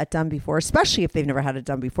never had that done before, especially if they've never had it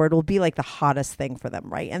done before, it'll be like the hottest thing for them,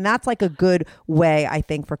 right? And that's like a good way, I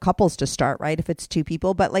think, for couples to start, right? If it's two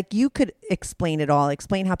people. But like you could explain it all,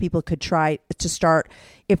 explain how people could try to start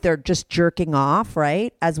if they're just jerking off,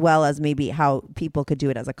 right? As well as maybe how people could do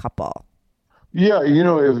it as a couple. Yeah, you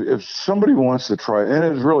know, if somebody wants to try, and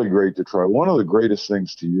it's really great to try, one of the greatest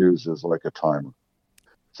things to use is like a timer.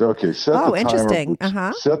 So, okay, set the timer. Oh, interesting.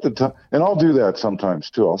 Set the time, and I'll do that sometimes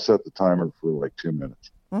too. I'll set the timer for like 2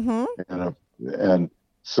 minutes. Mm-hmm. And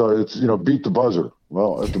so it's, you know, beat the buzzer.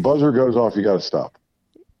 Well, if the buzzer goes off, you got to stop.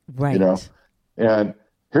 Right. You know, and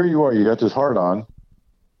here you are, you got this hard on.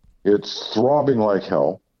 It's throbbing like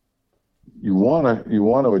hell. You want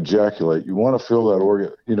to ejaculate. You want to feel that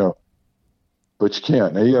organ, you know, but you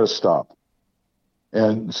can't. Now you got to stop.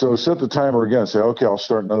 And so set the timer again. Say, okay, I'll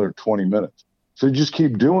start another 20 minutes. So you just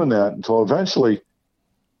keep doing that until eventually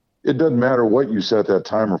it doesn't matter what you set that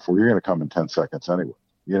timer for. You're going to come in 10 seconds anyway,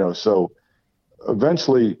 you know, so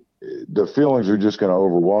eventually the feelings are just going to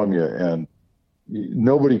overwhelm you, and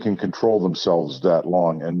nobody can control themselves that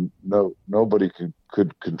long, and nobody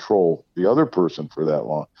could control the other person for that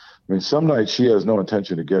long. I mean, some nights she has no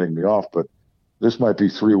intention of getting me off, but this might be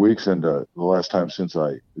 3 weeks into the last time since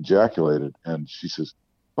I ejaculated, and she says,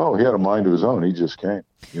 oh, he had a mind of his own. He just came,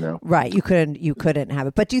 you know? Right. You couldn't have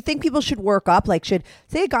it. But do you think people should work up? Like, say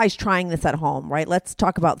a guy's trying this at home, right? Let's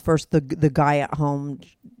talk about first the guy at home,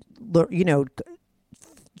 you know,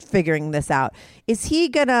 figuring this out. Is he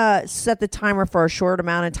going to set the timer for a short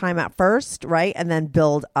amount of time at first, right? And then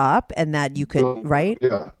build up, and that you could, right?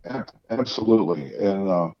 Yeah, absolutely.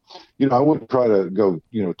 And, you know, I wouldn't try to go,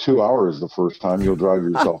 you know, 2 hours the first time. You'll drive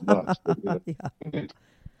yourself nuts. But, you know, yeah.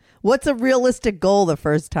 What's a realistic goal the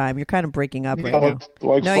first time? You're kind of breaking up right now.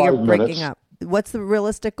 Like no, 5 you're minutes. Breaking up. What's the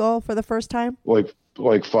realistic goal for the first time? Like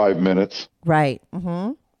 5 minutes. Right.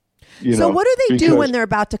 Mm-hmm. So what do they do when they're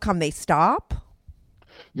about to come? They stop?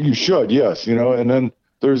 You should, yes. You know, and then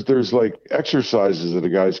there's like exercises that the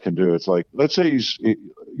guys can do. It's like, let's say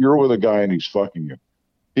you're with a guy and he's fucking you.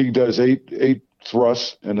 He does eight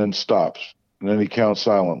thrusts and then stops. And then he counts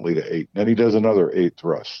silently to 8. Then he does another 8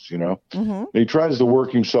 thrusts, you know. Mm-hmm. And he tries to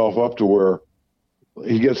work himself up to where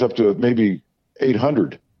he gets up to maybe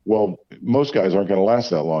 800. Well, most guys aren't going to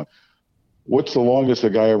last that long. What's the longest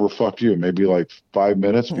a guy ever fucked you? Maybe like 5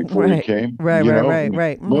 minutes before he came? Right.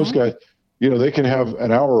 Mm-hmm. Most guys, you know, they can have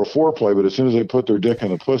an hour of foreplay, but as soon as they put their dick in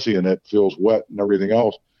the pussy and it feels wet and everything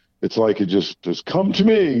else, it's like it just come to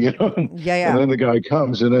me, you know. Yeah. And then the guy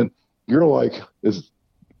comes, and then you're like,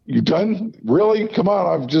 you done? Really? Come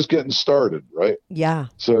on, I'm just getting started, right? Yeah.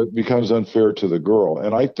 So it becomes unfair to the girl.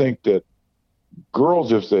 And I think that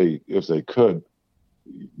girls, if they could,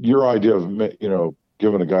 your idea of, you know,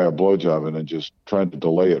 giving a guy a blowjob and then just trying to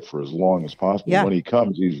delay it for as long as possible. Yeah. When he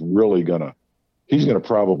comes, he's gonna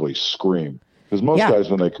probably scream. Because most guys,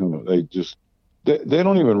 when they come, they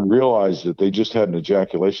don't even realize that they just had an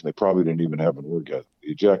ejaculation. They probably didn't even have an orgasm. The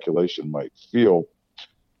ejaculation might feel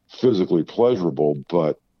physically pleasurable,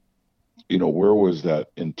 but you know, where was that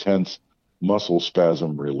intense muscle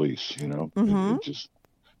spasm release, you know? Mm-hmm. It just,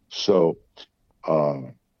 so,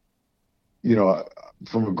 you know,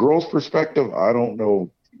 from a girl's perspective, I don't know.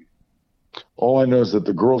 All I know is that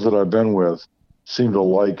the girls that I've been with seem to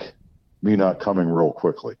like me not coming real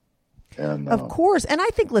quickly. And of course. And I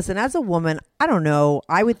think, listen, as a woman, I don't know,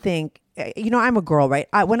 I would think, you know, I'm a girl, right?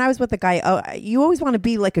 When I was with a guy, you always want to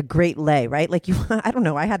be like a great lay, right? Like I don't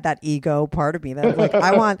know, I had that ego part of me that was like,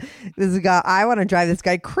 I want to drive this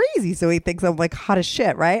guy crazy so he thinks I'm like hot as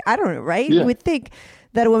shit, right? I don't know, right? Yeah. You would think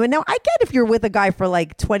that a woman, now I get if you're with a guy for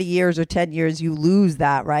like 20 years or 10 years, you lose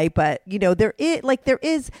that, right? But you know, there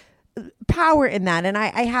is power in that. And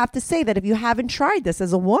I have to say that if you haven't tried this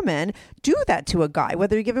as a woman, do that to a guy,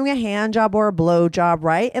 whether you're giving him a hand job or a blow job,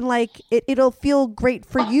 right? And like it'll feel great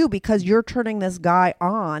for you because you're turning this guy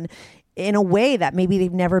on in a way that maybe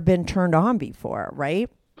they've never been turned on before, right?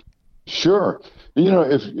 Sure.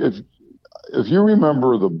 If you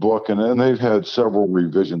remember the book, and they've had several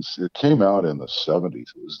revisions, it came out in the 70s.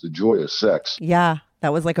 It was The Joy of Sex. Yeah,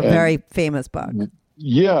 that was like a very famous book.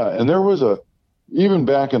 Yeah, and there was even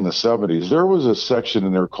back in the 70s, there was a section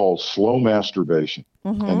in there called slow masturbation.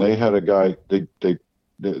 Mm-hmm. And they had a guy, they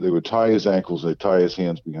would tie his ankles, they tie his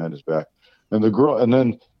hands behind his back. And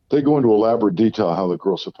then they go into elaborate detail how the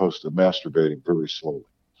girl's supposed to masturbating very slowly.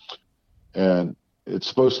 And it's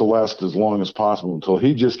supposed to last as long as possible until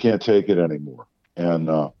he just can't take it anymore. And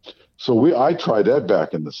so I tried that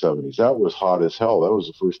back in the 70s. That was hot as hell. That was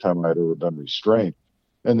the first time I'd ever been restrained.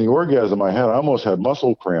 And the orgasm I had, I almost had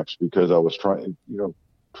muscle cramps because I was trying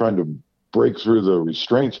to break through the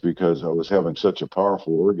restraints because I was having such a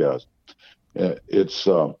powerful orgasm. It's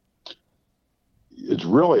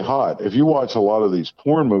really hot. If you watch a lot of these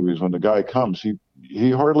porn movies, when the guy comes,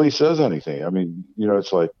 he hardly says anything. I mean,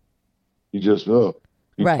 it's like he just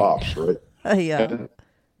he right. pops, right? Yeah. And,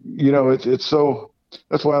 it's so.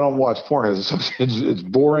 That's why I don't watch porn. It's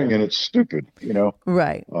boring and it's stupid.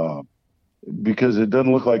 Right. Because it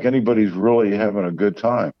doesn't look like anybody's really having a good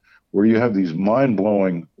time. Where you have these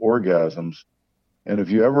mind-blowing orgasms, and if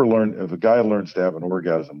a guy learns to have an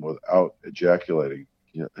orgasm without ejaculating,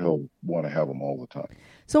 he'll want to have them all the time.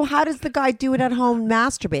 So how does the guy do it at home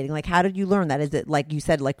masturbating? Like, how did you learn that? Is it like you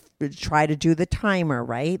said, like try to do the timer,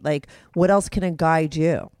 right? Like, what else can a guy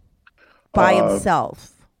do by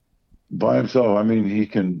himself? By himself, I mean, he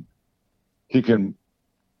can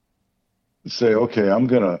say, okay,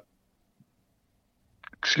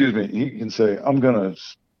 he can say, I'm going to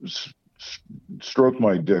stroke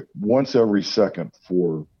my dick once every second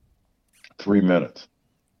for 3 minutes.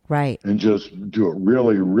 Right. And just do it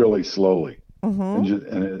really, really slowly.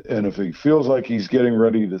 Mm-hmm. And if he feels like he's getting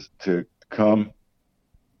ready to come,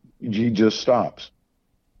 he just stops.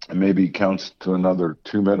 And maybe counts to another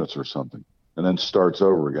 2 minutes or something and then starts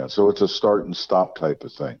over again. So it's a start and stop type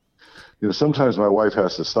of thing. Sometimes my wife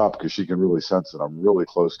has to stop because she can really sense that I'm really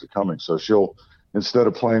close to coming. So she'll, instead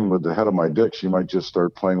of playing with the head of my dick, she might just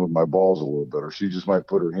start playing with my balls a little bit, or she just might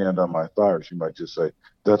put her hand on my thigh, or she might just say,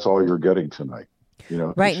 that's all you're getting tonight.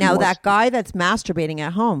 Right. Now, that guy that's masturbating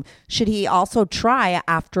at home, should he also try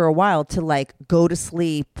after a while to like go to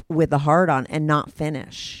sleep with a hard on and not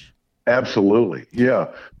finish? Absolutely.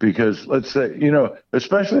 Yeah. Because let's say,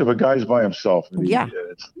 especially if a guy's by himself,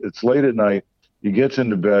 it's late at night, he gets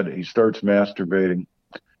into bed, he starts masturbating,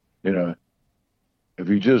 if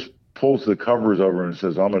he just pulls the covers over and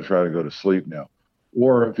says, I'm going to try to go to sleep now.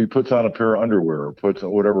 Or if he puts on a pair of underwear or puts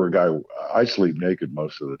on whatever I sleep naked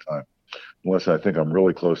most of the time. Unless I think I'm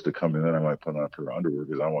really close to coming in, I might put on a pair of underwear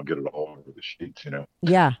because I don't want to get it all over the sheets,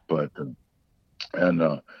 Yeah. But,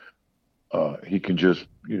 he can just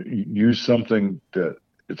use something that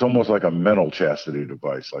it's almost like a mental chastity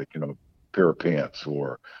device, like, a pair of pants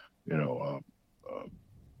or, a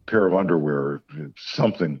pair of underwear,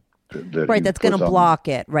 something that right. That's going to block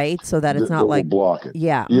it, right? So that it's not like block it.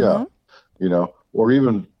 Yeah. Yeah. Mm-hmm. Or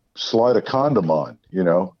even slide a condom on,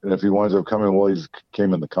 and if he winds up coming, well, he's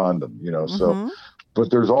came in the condom, so, but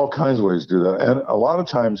there's all kinds of ways to do that. And a lot of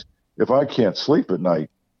times, if I can't sleep at night,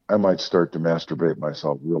 I might start to masturbate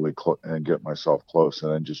myself really and get myself close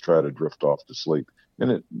and then just try to drift off to sleep.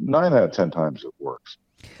 And 9 out of 10 times it works,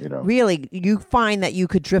 Really? You find that you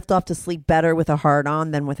could drift off to sleep better with a hard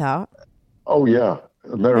on than without? Oh, yeah.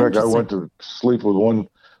 As a matter of fact, I went to sleep with one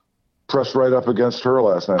pressed right up against her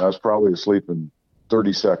last night. I was probably asleep in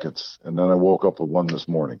 30 seconds, and then I woke up with one this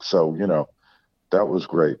morning. So, that was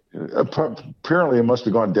great. Apparently, it must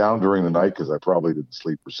have gone down during the night because I probably didn't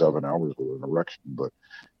sleep for 7 hours with an erection. But,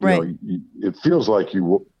 right. It feels like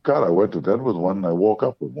I went to bed with one and I woke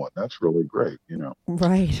up with one. That's really great,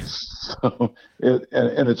 Right. So,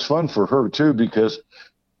 and it's fun for her, too, because,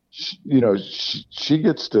 she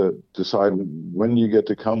gets to decide when you get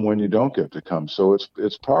to come, when you don't get to come. So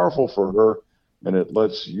it's powerful for her, and it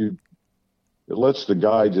lets the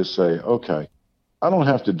guy just say, okay, I don't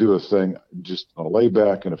have to do a thing. Just I'll lay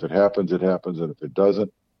back, and if it happens, it happens. And if it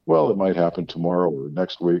doesn't, well, it might happen tomorrow or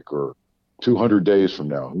next week or 200 days from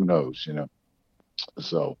now. Who knows,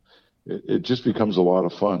 So it just becomes a lot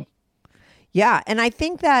of fun. Yeah. And I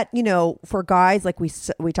think that, for guys, like we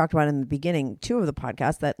talked about in the beginning, too, of the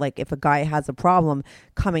podcast, that like if a guy has a problem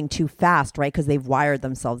coming too fast, right, because they've wired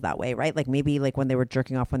themselves that way, right? Like maybe like when they were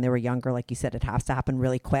jerking off when they were younger, like you said, it has to happen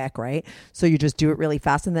really quick, right? So you just do it really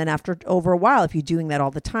fast. And then over a while, if you're doing that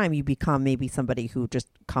all the time, you become maybe somebody who just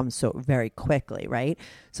comes so very quickly, right?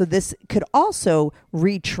 So this could also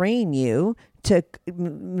retrain you to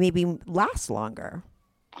maybe last longer.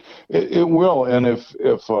 It will. And if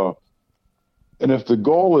if the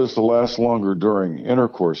goal is to last longer during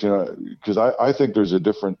intercourse, because I think there's a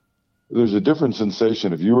different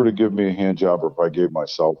sensation if you were to give me a hand job or if I gave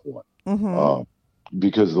myself one,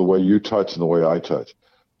 because of the way you touch and the way I touch.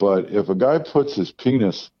 But if a guy puts his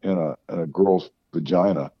penis in a girl's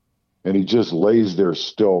vagina and he just lays there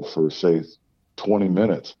still for, say, 20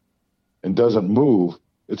 minutes and doesn't move,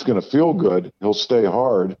 it's going to feel good. He'll stay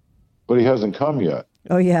hard, but he hasn't come yet.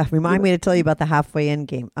 Oh, yeah. Remind me to tell you about the halfway in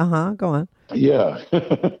game. Go on. Yeah.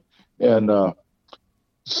 And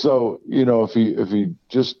so, if he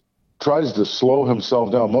just tries to slow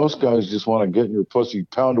himself down, most guys just want to get in your pussy,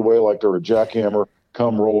 pound away like they're a jackhammer,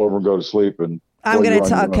 come roll over and go to sleep. And I'm going to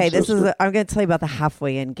tell. Okay, I'm going to tell you about the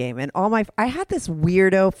halfway in game. And I had this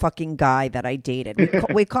weirdo fucking guy that I dated.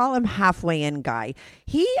 We call him halfway in guy.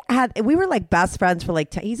 We were like best friends for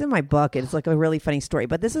like he's in my book. It's like a really funny story,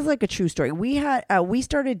 but this is like a true story. We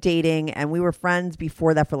started dating and we were friends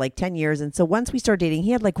before that for like 10 years. And so once we started dating,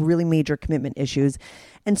 he had like really major commitment issues.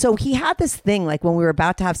 And so he had this thing, like when we were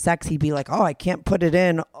about to have sex, he'd be like, oh, I can't put it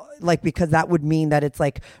in, like, because that would mean that it's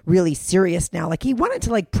like really serious now. Like he wanted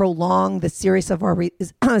to like prolong the seriousness of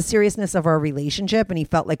our relationship. And he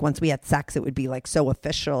felt like once we had sex, it would be like so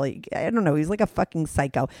official. I don't know. He was like a fucking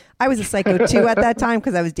psycho. I was a psycho too at that time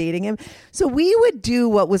because I was dating him. So we would do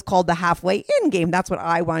what was called the halfway in game. That's what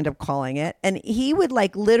I wound up calling it. And he would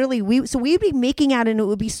like literally, we'd be making out and it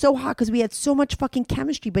would be so hot because we had so much fucking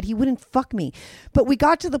chemistry, but he wouldn't fuck me. But we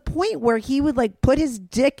got to the point where he would like put his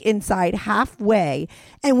dick inside halfway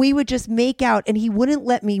and we would just make out and he wouldn't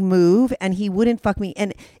let me move and he wouldn't fuck me.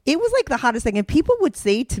 And it was like the hottest thing. And people would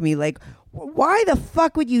say to me like, why the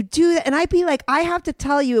fuck would you do that? And I'd be like, I have to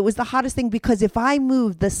tell you, it was the hottest thing because if I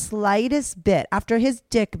moved the slightest bit after his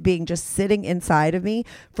dick being just sitting inside of me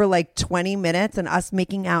for like 20 minutes and us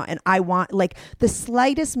making out, and I want like the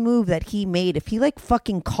slightest move that he made, if he like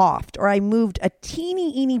fucking coughed or I moved a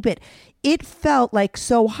teeny bit, it felt like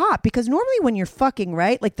so hot because normally when you're fucking,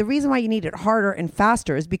 right, like the reason why you need it harder and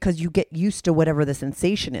faster is because you get used to whatever the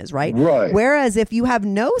sensation is, right? Right. Whereas if you have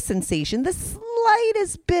no sensation, the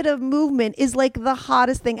slightest bit of movement is like the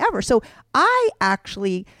hottest thing ever. So I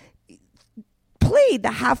actually played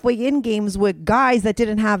the halfway in games with guys that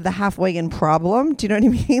didn't have the halfway in problem. Do you know what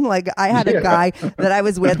I mean? Like I had a guy that I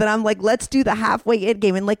was with and I'm like, let's do the halfway in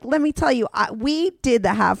game. And like, let me tell you, we did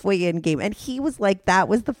the halfway in game and he was like, that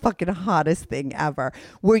was the fucking hottest thing ever,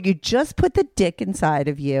 where you just put the dick inside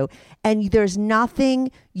of you and there's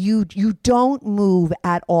nothing, you don't move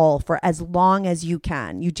at all for as long as you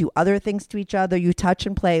can. You do other things to each other. You touch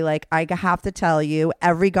and play. Like I have to tell you,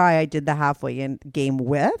 every guy I did the halfway in game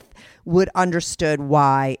with would understood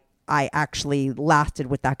why I actually lasted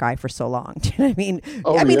with that guy for so long. Do you know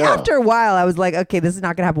what I mean? After a while, I was like, okay, this is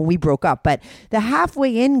not going to happen. We broke up. But the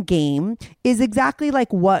halfway in game is exactly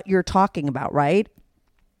like what you're talking about, right?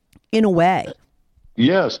 In a way.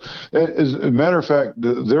 Yes. As a matter of fact,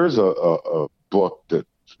 there's a book that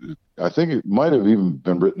I think it might have even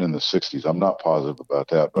been written in the 60s. I'm not positive about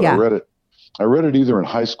that, but I read it either in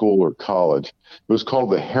high school or college. It was called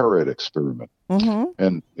the Harriet Experiment. Mm-hmm.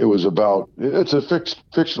 And it was about, it's a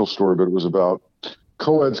fictional story, but it was about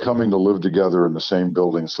co-eds coming to live together in the same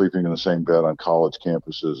building, sleeping in the same bed on college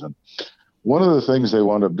campuses. And one of the things they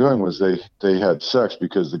wound up doing was they had sex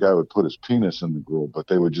because the guy would put his penis in the girl, but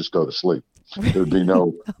they would just go to sleep. There'd be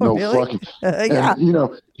no really? fucking.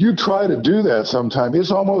 And, you try to do that sometime.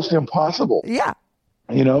 It's almost impossible. Yeah.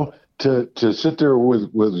 To sit there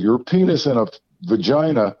with your penis in a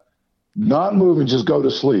vagina, not move and just go to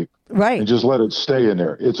sleep. Right. And just let it stay in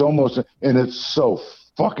there. It's almost, and it's so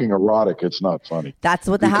fucking erotic. It's not funny. That's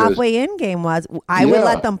what the halfway in game was. I would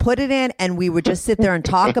let them put it in and we would just sit there and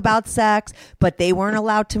talk about sex, but they weren't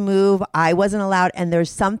allowed to move. I wasn't allowed. And there's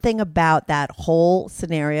something about that whole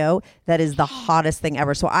scenario that is the hottest thing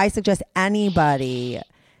ever. So I suggest anybody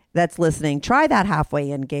that's listening, try that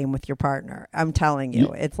halfway in game with your partner. I'm telling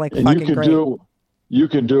you, it's like fucking great. You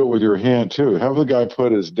can do it with your hand too. Have the guy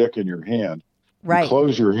put his dick in your hand. Right.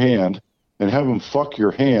 Close your hand and have him fuck your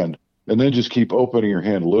hand. And then just keep opening your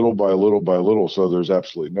hand little by little by little, so there's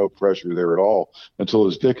absolutely no pressure there at all until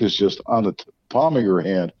his dick is just on the palm of your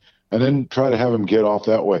hand, and then try to have him get off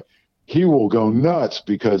that way. He will go nuts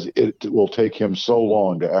because it will take him so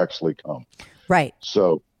long to actually come. Right.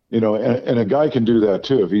 So, and a guy can do that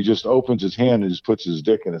too. If he just opens his hand and just puts his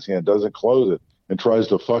dick in his hand, doesn't close it, and tries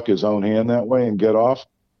to fuck his own hand that way and get off,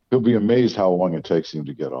 he'll be amazed how long it takes him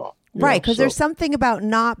to get off. Right, because there's something about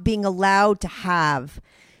not being allowed to have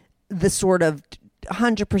the sort of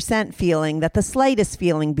 100% feeling that the slightest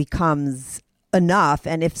feeling becomes enough.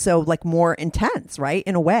 And if so, like more intense, right?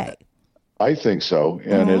 In a way. I think so.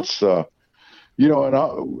 And it's, You know,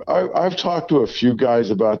 and I've talked to a few guys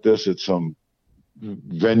about this at some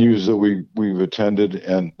venues that we've attended,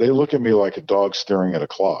 and they look at me like a dog staring at a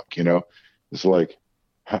clock. You know, it's like,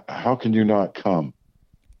 how can you not come?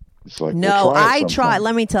 It's like, no, I try.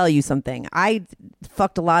 Let me tell you something. I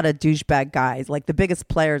fucked a lot of douchebag guys, like the biggest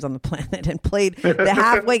players on the planet, and played the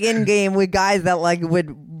halfway in game with guys that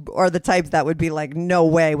are the types that would be like, no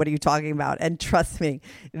way, what are you talking about? And trust me,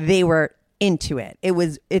 they were into it.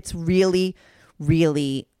 It's really,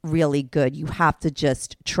 really, really good. You have to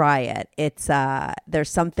just try it. It's there's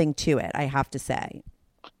something to it, I have to say.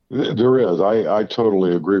 There is. I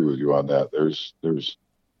totally agree with you on that. There's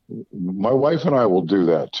my wife and I will do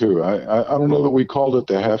that too. I don't know that we called it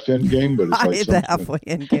the half-in game, but it's like it's a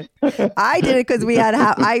halfway-in game. I did it because we had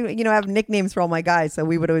I have nicknames for all my guys, so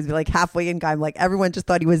we would always be like halfway-in guy. Like everyone just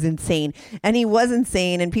thought he was insane, and he was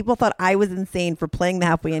insane, and people thought I was insane for playing the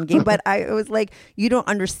halfway-in game. But it was like, you don't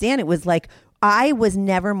understand. It was like, I was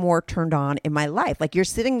never more turned on in my life. Like, you're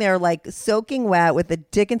sitting there like soaking wet with a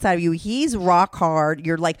dick inside of you. He's rock hard.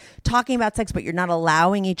 You're like talking about sex, but you're not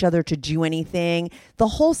allowing each other to do anything. The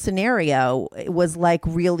whole scenario was like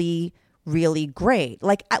really, really great.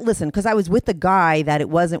 Like, listen, because I was with a guy that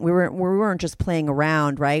we weren't just playing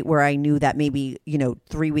around, right? Where I knew that maybe,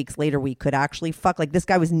 3 weeks later we could actually fuck. Like, this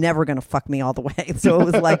guy was never going to fuck me all the way. So it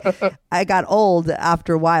was like, I got old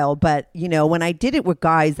after a while. But, when I did it with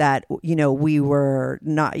guys that, we were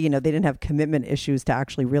not, they didn't have commitment issues to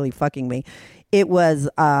actually really fucking me. It was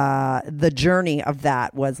the journey of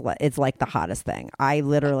that it's like the hottest thing. I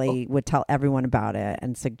literally would tell everyone about it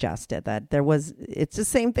and suggest it, that it's the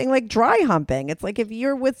same thing like dry humping. It's like, if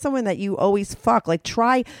you're with someone that you always fuck, like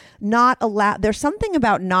there's something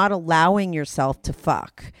about not allowing yourself to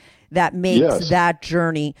fuck that makes that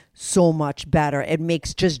journey so much better. It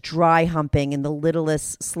makes just dry humping and the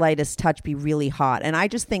littlest, slightest touch be really hot. And I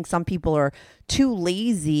just think some people are too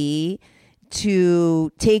lazy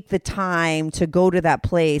to take the time to go to that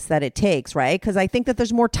place that it takes, right? Because I think that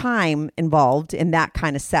there's more time involved in that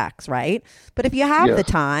kind of sex, right? But if you have the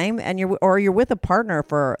time and you're with a partner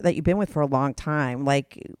that you've been with for a long time,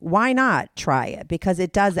 like, why not try it? Because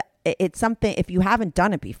it's something, if you haven't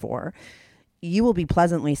done it before, you will be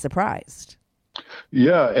pleasantly surprised.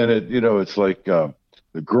 Yeah, and it's like the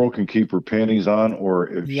girl can keep her panties on, or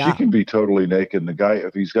if she can be totally naked, and the guy,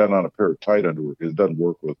 if he's got on a pair of tight underwear, it doesn't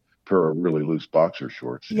work with pair of really loose boxer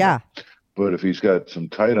shorts. Yeah. But if he's got some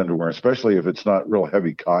tight underwear, especially if it's not real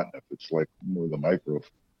heavy cotton, if it's like more the micro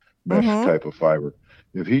mesh type of fiber,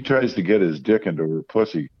 if he tries to get his dick into her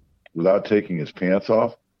pussy without taking his pants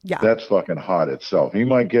off, that's fucking hot itself. He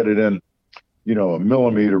might get it in, a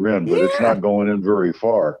millimeter in, but it's not going in very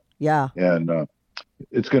far. Yeah. And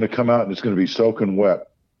it's going to come out and it's going to be soaking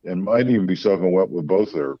wet, and might even be soaking wet with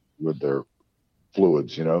their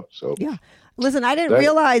fluids, so. Yeah. Listen, I didn't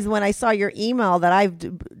realize when I saw your email that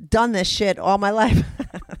I've done this shit all my life.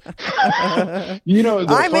 I'm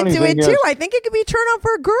into it too. I think it could be turned on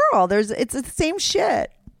for a girl. It's the same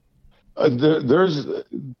shit.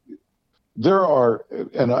 There are,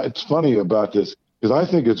 and it's funny about this, because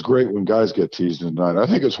I think it's great when guys get teased and denied. I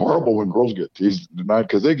think it's horrible when girls get teased and denied,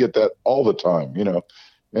 because they get that all the time,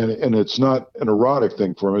 And it's not an erotic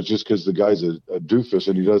thing for him. It's just because the guy's a doofus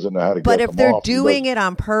and he doesn't know how to get them off. But if they're doing it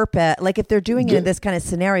on purpose, like if they're doing it in this kind of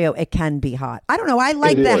scenario, it can be hot. I don't know. I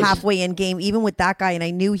like the halfway in game, even with that guy, and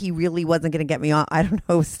I knew he really wasn't going to get me on. I don't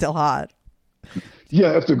know. It's still hot.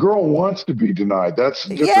 Yeah, if the girl wants to be denied, that's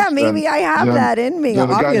maybe I have that in me. The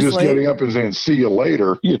guy just getting up and saying, "See you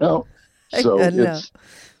later," So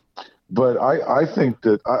but I think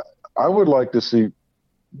that I would like to see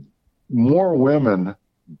more women,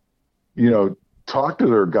 talk to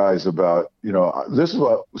their guys about, this is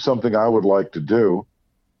something I would like to do,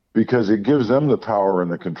 because it gives them the power and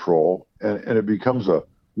the control, and it becomes a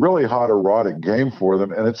really hot erotic game for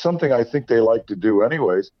them. And it's something I think they like to do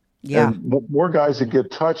anyways. Yeah. And more guys that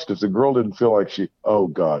get touched, if the girl didn't feel like oh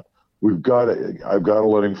God, I've got to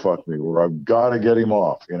let him fuck me, or I've got to get him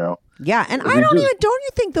off, Yeah. And don't you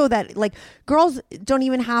think though that like girls don't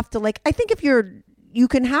even have to, like, I think if you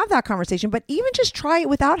can have that conversation, but even just try it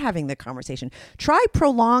without having the conversation. Try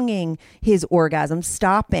prolonging his orgasm,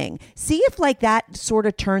 stopping. See if like that sort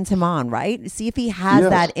of turns him on, right? See if he has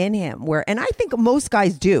that in him. And I think most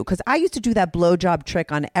guys do, because I used to do that blowjob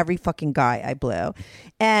trick on every fucking guy I blew.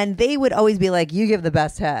 And they would always be like, you give the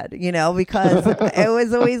best head, because it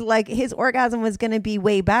was always like his orgasm was going to be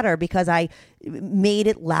way better because I made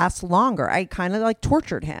it last longer. I kind of like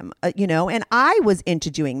tortured him, and I was into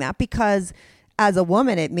doing that because as a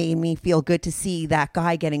woman, it made me feel good to see that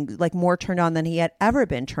guy getting like more turned on than he had ever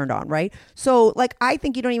been turned on, right? So like, I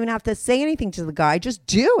think you don't even have to say anything to the guy, just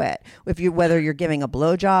do it. Whether you're giving a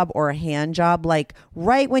blowjob or a hand job, like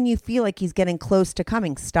right when you feel like he's getting close to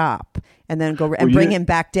coming, stop. And then go and bring him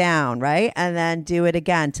back down, right? And then do it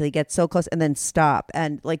again till he gets so close, and then stop.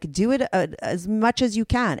 And like do it as much as you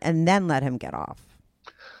can, and then let him get off.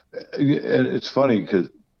 It's funny because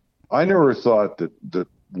I never thought that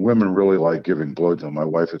women really like giving blowjobs. My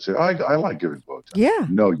wife would say, I like giving blowjobs. Yeah.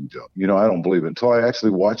 No, you don't. I don't believe it. Until I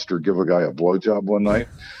actually watched her give a guy a blowjob one night,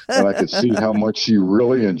 and I could see how much she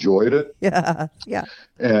really enjoyed it. Yeah. Yeah.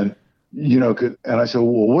 And and I said,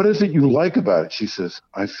 well, what is it you like about it? She says,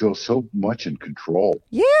 I feel so much in control.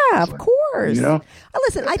 Yeah, of course.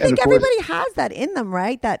 Listen, I think everybody has that in them,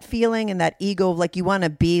 right? That feeling and that ego of like you want to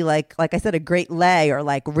be like I said, a great lay or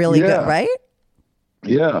like really good, right?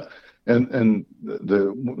 Yeah. And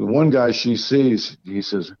the one guy she sees, he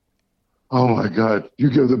says, oh my God, you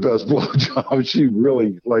give the best blowjob. She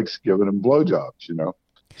really likes giving him blowjobs,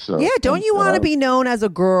 So, yeah, don't you want to be known as a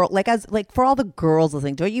girl, like for all the girls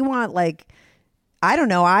listening, don't you want I don't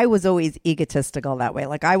know, I was always egotistical that way.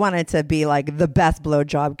 Like I wanted to be like the best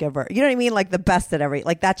blowjob giver. You know what I mean? Like the best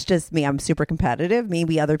at that's just me. I'm super competitive.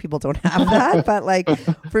 Maybe other people don't have that. But like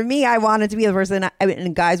for me, I wanted to be the person,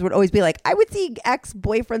 and guys would always be like, I would see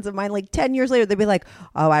ex-boyfriends of mine like 10 years later, they'd be like,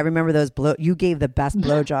 oh, I remember those you gave the best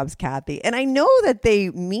blowjobs, Kathy. And I know that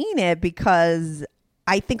they mean it because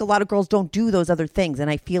I think a lot of girls don't do those other things. And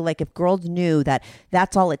I feel like if girls knew that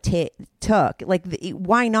that's all it took, like,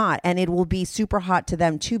 why not? And it will be super hot to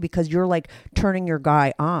them too, because you're like turning your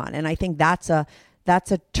guy on. And I think that's a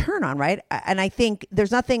turn on, right? And I think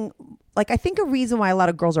there's nothing, like, I think a reason why a lot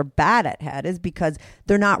of girls are bad at head is because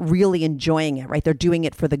they're not really enjoying it, right? They're doing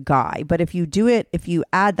it for the guy. But if you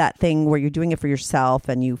add that thing where you're doing it for yourself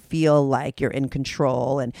and you feel like you're in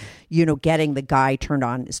control and, getting the guy turned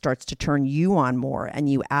on starts to turn you on more, and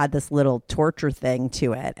you add this little torture thing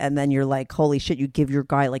to it, and then you're like, holy shit, you give your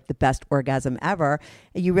guy like the best orgasm ever,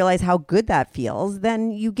 and you realize how good that feels,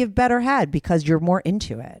 then you give better head because you're more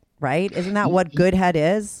into it, right? Isn't that what good head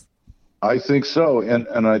is? I think so.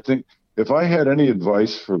 And I think, if I had any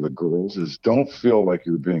advice for the girls, is don't feel like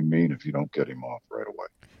you're being mean if you don't get him off right away.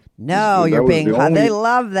 No, you're being hot. They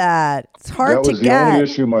love that. It's hard to get. The only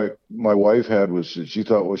issue my wife had was she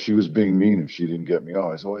thought, well, she was being mean if she didn't get me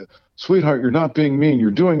off. I said, well, sweetheart, you're not being mean.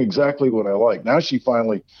 You're doing exactly what I like. Now she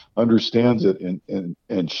finally understands it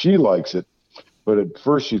and she likes it. But at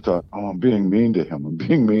first she thought, oh, I'm being mean to him.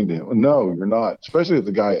 No, you're not, especially if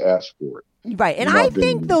the guy asks for it. Right. And I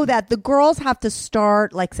think, though, that the girls have to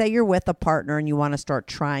start, like, say you're with a partner and you want to start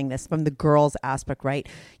trying this from the girls' aspect, right?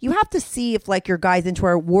 You have to see if, like, your guy's into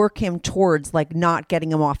it, work him towards, like, not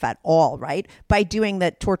getting him off at all, right? By doing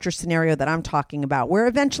that torture scenario that I'm talking about, where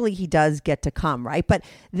eventually he does get to come, right? But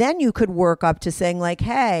then you could work up to saying, like,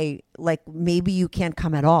 hey, like, maybe you can't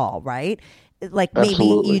come at all, right? Like, maybe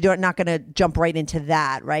Absolutely. you're not going to jump right into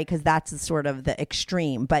that, right? Because that's sort of the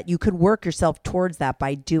extreme. But you could work yourself towards that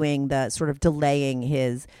by doing the sort of delaying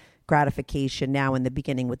his gratification now in the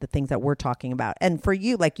beginning with the things that we're talking about. And for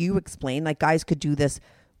you, like you explained, like guys could do this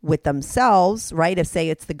with themselves, right? If,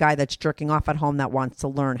 say, it's the guy that's jerking off at home that wants to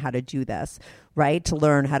learn how to do this, right? To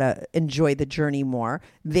learn how to enjoy the journey more,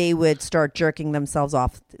 they would start jerking themselves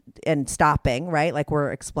off and stopping, right? Like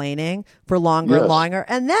we're explaining, for longer and longer,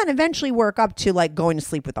 and then eventually work up to like going to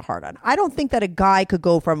sleep with a hard on. I don't think that a guy could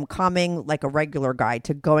go from coming like a regular guy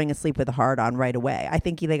to going to sleep with a hard on right away. I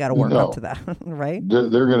think they got to work up to that, right? They're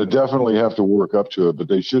going to definitely have to work up to it, but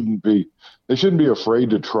they shouldn't be afraid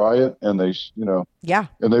to try it. And they, yeah.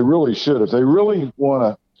 And they really should. If they really want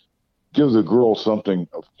to give the girl something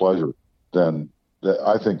of pleasure, then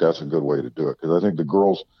I think that's a good way to do it. Because I think the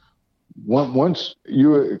girls, once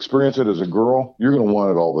you experience it as a girl, you're going to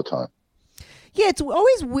want it all the time. Yeah, it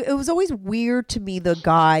was always weird to me, the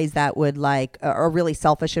guys that would like are really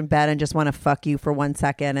selfish in bed and just want to fuck you for 1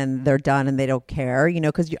 second and they're done and they don't care,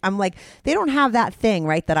 because I'm like, they don't have that thing,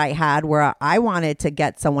 right, that I had where I wanted to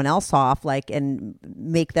get someone else off, like, and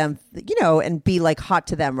make them, and be like hot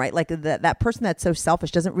to them, right? Like that person that's so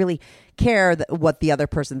selfish doesn't really care what the other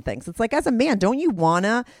person thinks. It's like, as a man, don't you want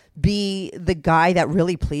to be the guy that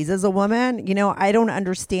really pleases a woman? I don't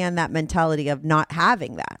understand that mentality of not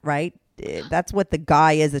having that, right? That's what the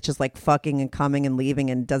guy is. It's just like fucking and coming and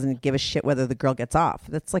leaving and doesn't give a shit whether the girl gets off.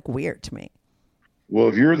 That's like weird to me. Well,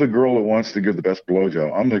 if you're the girl that wants to give the best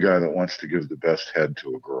blowjob, I'm the guy that wants to give the best head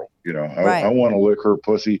to a girl. Right. I want to lick her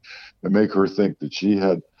pussy and make her think that she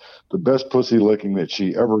had the best pussy licking that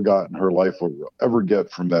she ever got in her life or will ever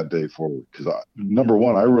get from that day forward. Because number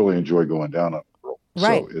one, I really enjoy going down on a girl.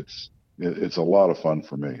 Right. So it's a lot of fun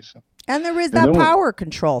for me. So. And there is that power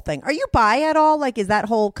control thing. Are you bi at all? Like, is that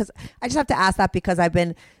whole, because I just have to ask that because I've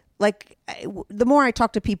been like, the more I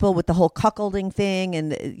talk to people with the whole cuckolding thing,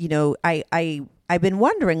 and, you know, I've been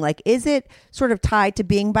wondering, like, is it sort of tied to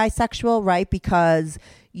being bisexual, right? Because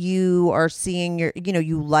you are seeing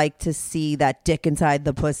you like to see that dick inside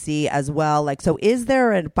the pussy as well. Like, so is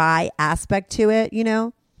there a bi aspect to it, you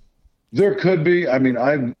know? There could be. I mean,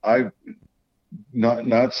 I've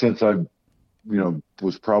not since I,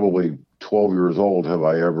 was probably 12 years old have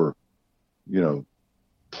I ever,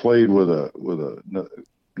 played with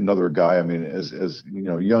another guy. I mean, as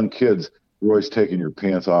young kids, you're always taking your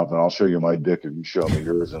pants off, and I'll show you my dick if you show me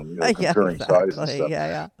yours, and comparing sizes and stuff.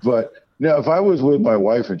 Yeah. But if I was with my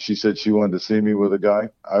wife and she said she wanted to see me with a guy,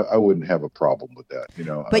 I wouldn't have a problem with that.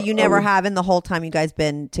 But you never have in the whole time you guys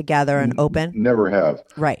been together and open? Never have.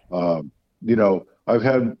 Right. I've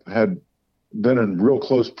been in real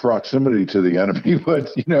close proximity to the enemy,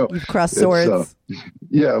 but you've crossed swords.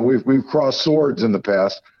 We've crossed swords in the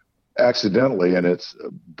past accidentally,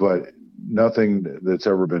 but nothing that's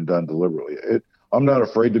ever been done deliberately. I'm not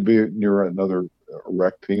afraid to be near another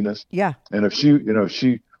erect penis. Yeah. And if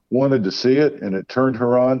she wanted to see it and it turned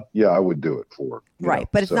her on, I would do it for her. Right.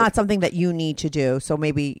 But it's not something that you need to do. So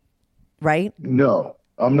maybe, right? No,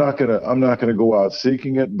 I'm not gonna go out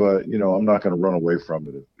seeking it, but I'm not gonna run away from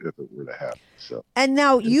it if it were to happen. So. And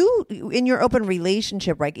now you, in your open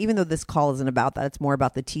relationship, right? Even though this call isn't about that, it's more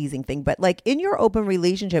about the teasing thing. But like in your open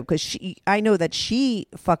relationship, because I know that she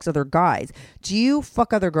fucks other guys. Do you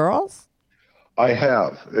fuck other girls? I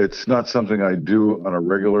have. It's not something I do on a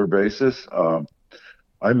regular basis.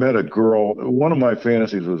 I met a girl. One of my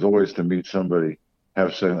fantasies was always to meet somebody,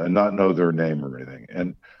 have sex, and not know their name or anything.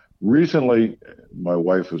 And recently, my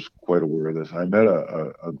wife was quite aware of this. I met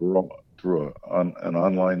a girl through an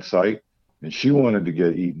online site, and she wanted to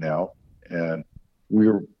get eaten out. And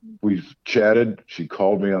we chatted. She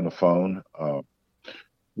called me on the phone.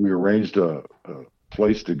 We arranged a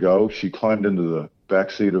place to go. She climbed into the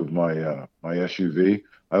backseat of my SUV.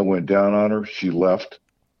 I went down on her. She left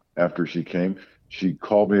after she came. She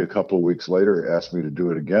called me a couple of weeks later, asked me to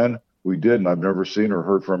do it again. We did, and I've never seen or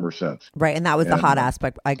heard from her since. Right, and that was the hot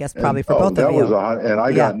aspect, I guess, probably for both of you. That was hot, and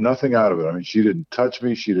I got nothing out of it. I mean, she didn't touch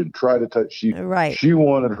me. She didn't try to touch. She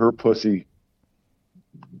wanted her pussy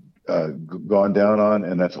gone down on,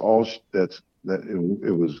 and that's all. It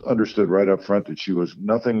was understood right up front that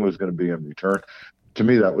nothing was going to be in return. To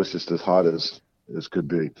me, that was just as hot as could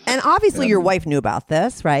be. And obviously, your wife knew about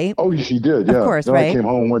this, right? Oh, she did. Yeah, of course, then right? I came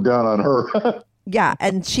home and went down on her. Yeah,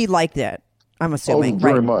 and she liked it, I'm assuming.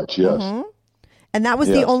 Very much, yes. Mm-hmm. And that was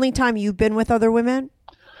the only time you've been with other women?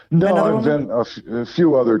 No, I've been a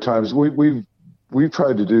few other times. We've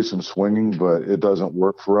tried to do some swinging, but it doesn't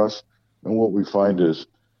work for us. And what we find is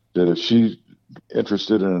that if she's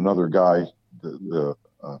interested in another guy,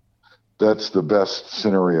 that's the best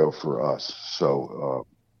scenario for us. So,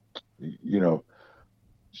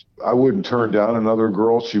 I wouldn't turn down another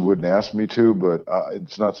girl. She wouldn't ask me to, but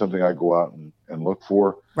it's not something I go out and look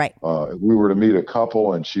for. Right. If we were to meet a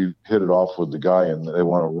couple and she hit it off with the guy and they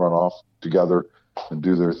want to run off together and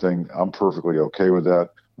do their thing, I'm perfectly okay with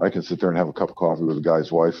that. I can sit there and have a cup of coffee with the guy's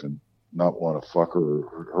wife and not want to fuck her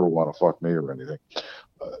or her want to fuck me or anything.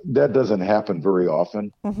 That doesn't happen very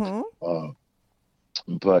often. Mm-hmm.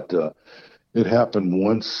 But it happened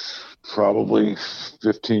once, probably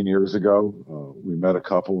 15 years ago. We met a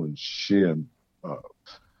couple, and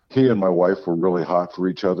he and my wife were really hot for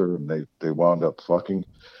each other, and they wound up fucking.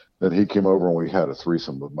 Then he came over and we had a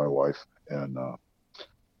threesome with my wife, and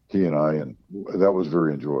he and I, and that was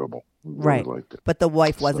very enjoyable. We really liked it. But the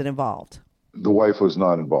wife wasn't involved. The wife was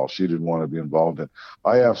not involved. She didn't want to be involved in.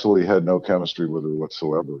 I absolutely had no chemistry with her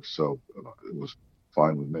whatsoever, so it was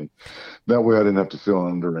fine with me. That way I didn't have to feel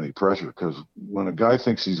under any pressure, because when a guy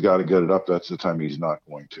thinks he's got to get it up, that's the time he's not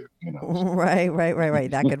going to,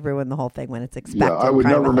 Right. That could ruin the whole thing when it's expected. Yeah, I would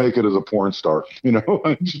never make it as a porn star,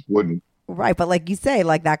 I just wouldn't. Right, but like you say,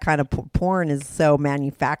 like that kind of porn is so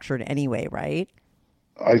manufactured anyway, right?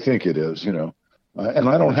 I think it is, and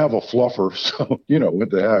I don't have a fluffer, so, what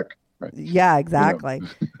the heck. Right. Yeah, exactly.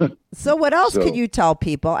 So what else could you tell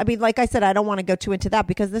people? I mean, like I said, I don't want to go too into that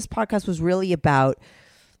because this podcast was really about,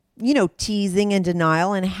 teasing and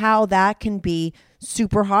denial and how that can be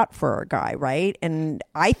super hot for a guy, right? And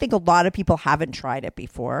I think a lot of people haven't tried it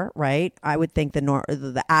before, right? I would think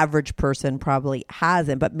the average person probably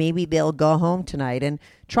hasn't, but maybe they'll go home tonight and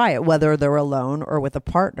try it, whether they're alone or with a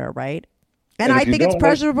partner, right? And I think it's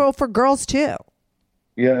pleasurable for girls too.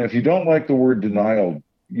 Yeah, if you don't like the word denial,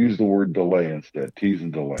 use the word delay instead. Tease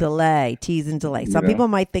and delay. Tease and delay. Some people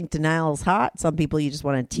might think denial is hot. Some people you just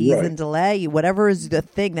want to tease and delay. Whatever is the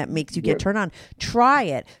thing that makes you get turned on. Try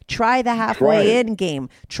it. Try the halfway in game.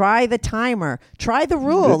 Try the timer. Try the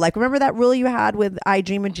rule. Like, remember that rule you had with I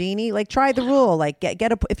Dream of Jeannie? Like, try the rule. Like,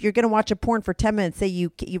 if you're going to watch a porn for 10 minutes, say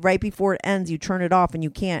you right before it ends, you turn it off and you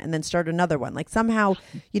can't, and then start another one. Like, somehow,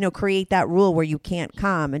 create that rule where you can't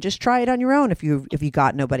come, and just try it on your own. If you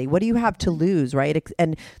got nobody, what do you have to lose, right?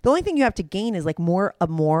 And the only thing you have to gain is like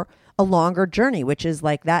a longer journey, which is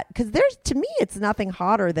like that. Because to me, it's nothing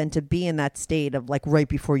hotter than to be in that state of like right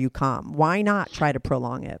before you come. Why not try to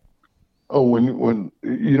prolong it? Oh, when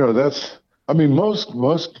that's, I mean,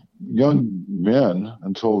 most young men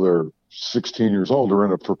until they're 16 years old are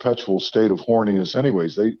in a perpetual state of horniness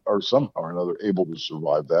anyways. They are somehow or another able to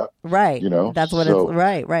survive that. Right. That's what it's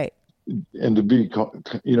right. And to be,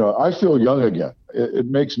 I feel young again. It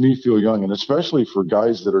makes me feel young. And especially for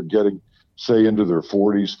guys that are getting, say, into their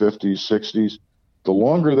 40s, 50s, 60s, the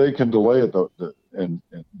longer they can delay it, and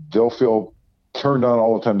they'll feel turned on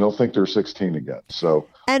all the time. They'll think they're 16 again. So,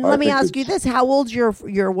 and let me ask you this: how old's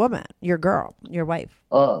your woman, your girl, your wife?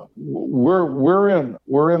 We're in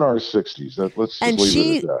our 60s. Let's just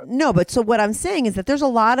leave it at that. No, but so what I'm saying is that there's a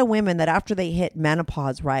lot of women that after they hit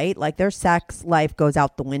menopause, right, like their sex life goes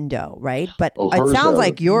out the window, right? But it sounds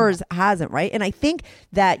like yours hasn't, right? And I think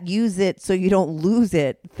that use it so you don't lose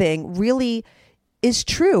it thing really is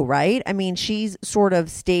true, right? I mean, she's sort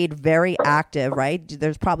of stayed very active, right?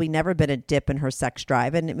 There's probably never been a dip in her sex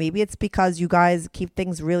drive. And maybe it's because you guys keep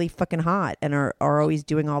things really fucking hot and are always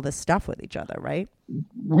doing all this stuff with each other, right?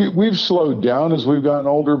 We've slowed down as we've gotten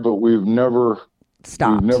older, but we've never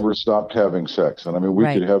stopped. We've never stopped having sex. And I mean, we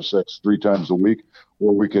could have sex 3 times a week,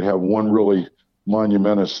 or we could have one really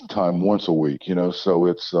monumentous time once a week, so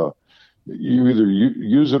it's, you either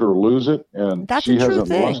use it or lose it. And that's she a true hasn't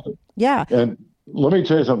thing. lost it. Yeah. And let me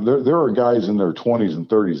tell you something. There are guys in their 20s and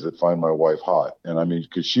 30s that find my wife hot. And I mean,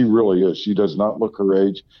 because she really is. She does not look her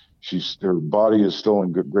age. Her body is still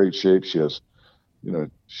in great shape. She has,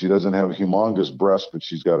 she doesn't have humongous breasts, but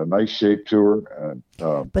she's got a nice shape to her. And,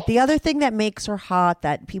 but the other thing that makes her hot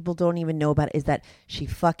that people don't even know about is that she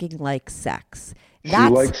fucking likes sex. She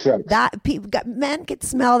likes sex. Men can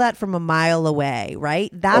smell that from a mile away, right?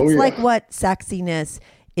 That's like what sexiness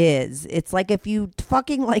is. It's like if you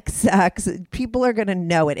fucking like sex, people are going to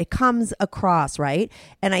know it. It comes across, right?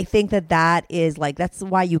 And I think that is like, that's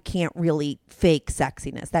why you can't really fake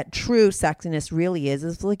sexiness. That true sexiness really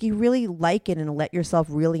is like you really like it and let yourself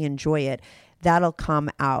really enjoy it. That'll come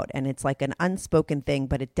out. And it's like an unspoken thing,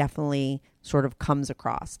 but it definitely sort of comes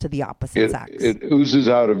across to the opposite sex. It oozes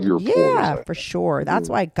out of your pores. Yeah, for sure. That's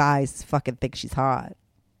why guys fucking think she's hot.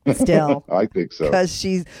 Still, I think so, because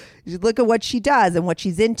look at what she does and what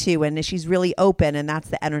she's into, and she's really open, and that's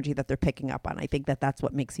the energy that they're picking up on. I think that's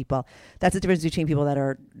what makes people. That's the difference between people that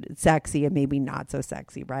are sexy and maybe not so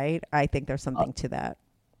sexy, right? I think there's something to that.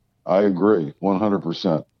 I agree,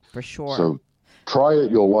 100%. For sure. So try it,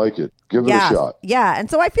 you'll like it. Give it a shot. Yeah, and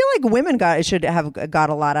so I feel like women should have got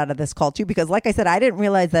a lot out of this call too, because like I said, I didn't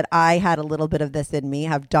realize that I had a little bit of this in me,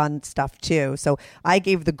 have done stuff too. So I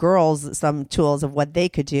gave the girls some tools of what they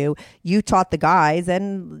could do. You taught the guys,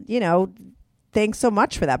 and thanks so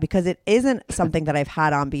much for that, because it isn't something that I've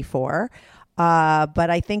had on before. But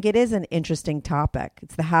I think it is an interesting topic.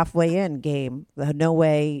 It's the halfway in game, the no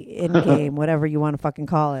way in game, whatever you want to fucking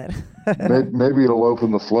call it. Maybe it'll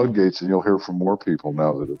open the floodgates and you'll hear from more people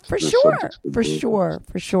now that it's for sure.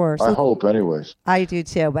 So, I hope anyways. I do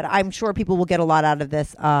too, but I'm sure people will get a lot out of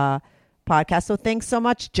this podcast. So thanks so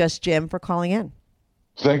much, Just Jim, for calling in.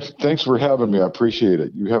 Thanks for having me. I appreciate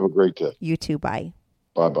it. You have a great day. You too. Bye.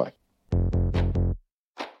 Bye-bye.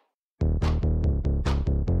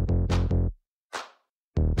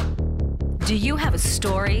 Do you have a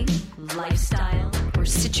story, lifestyle, or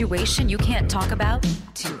situation you can't talk about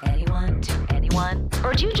to anyone?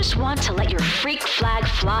 Or do you just want to let your freak flag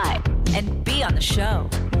fly and be on the show?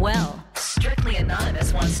 Well, Strictly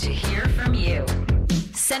Anonymous wants to hear from you.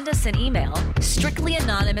 Send us an email,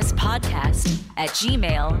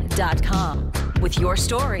 strictlyanonymouspodcast@gmail.com, with your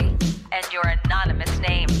story and your anonymous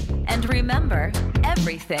name. And remember,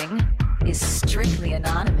 everything is strictly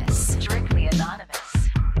anonymous. Strictly Anonymous.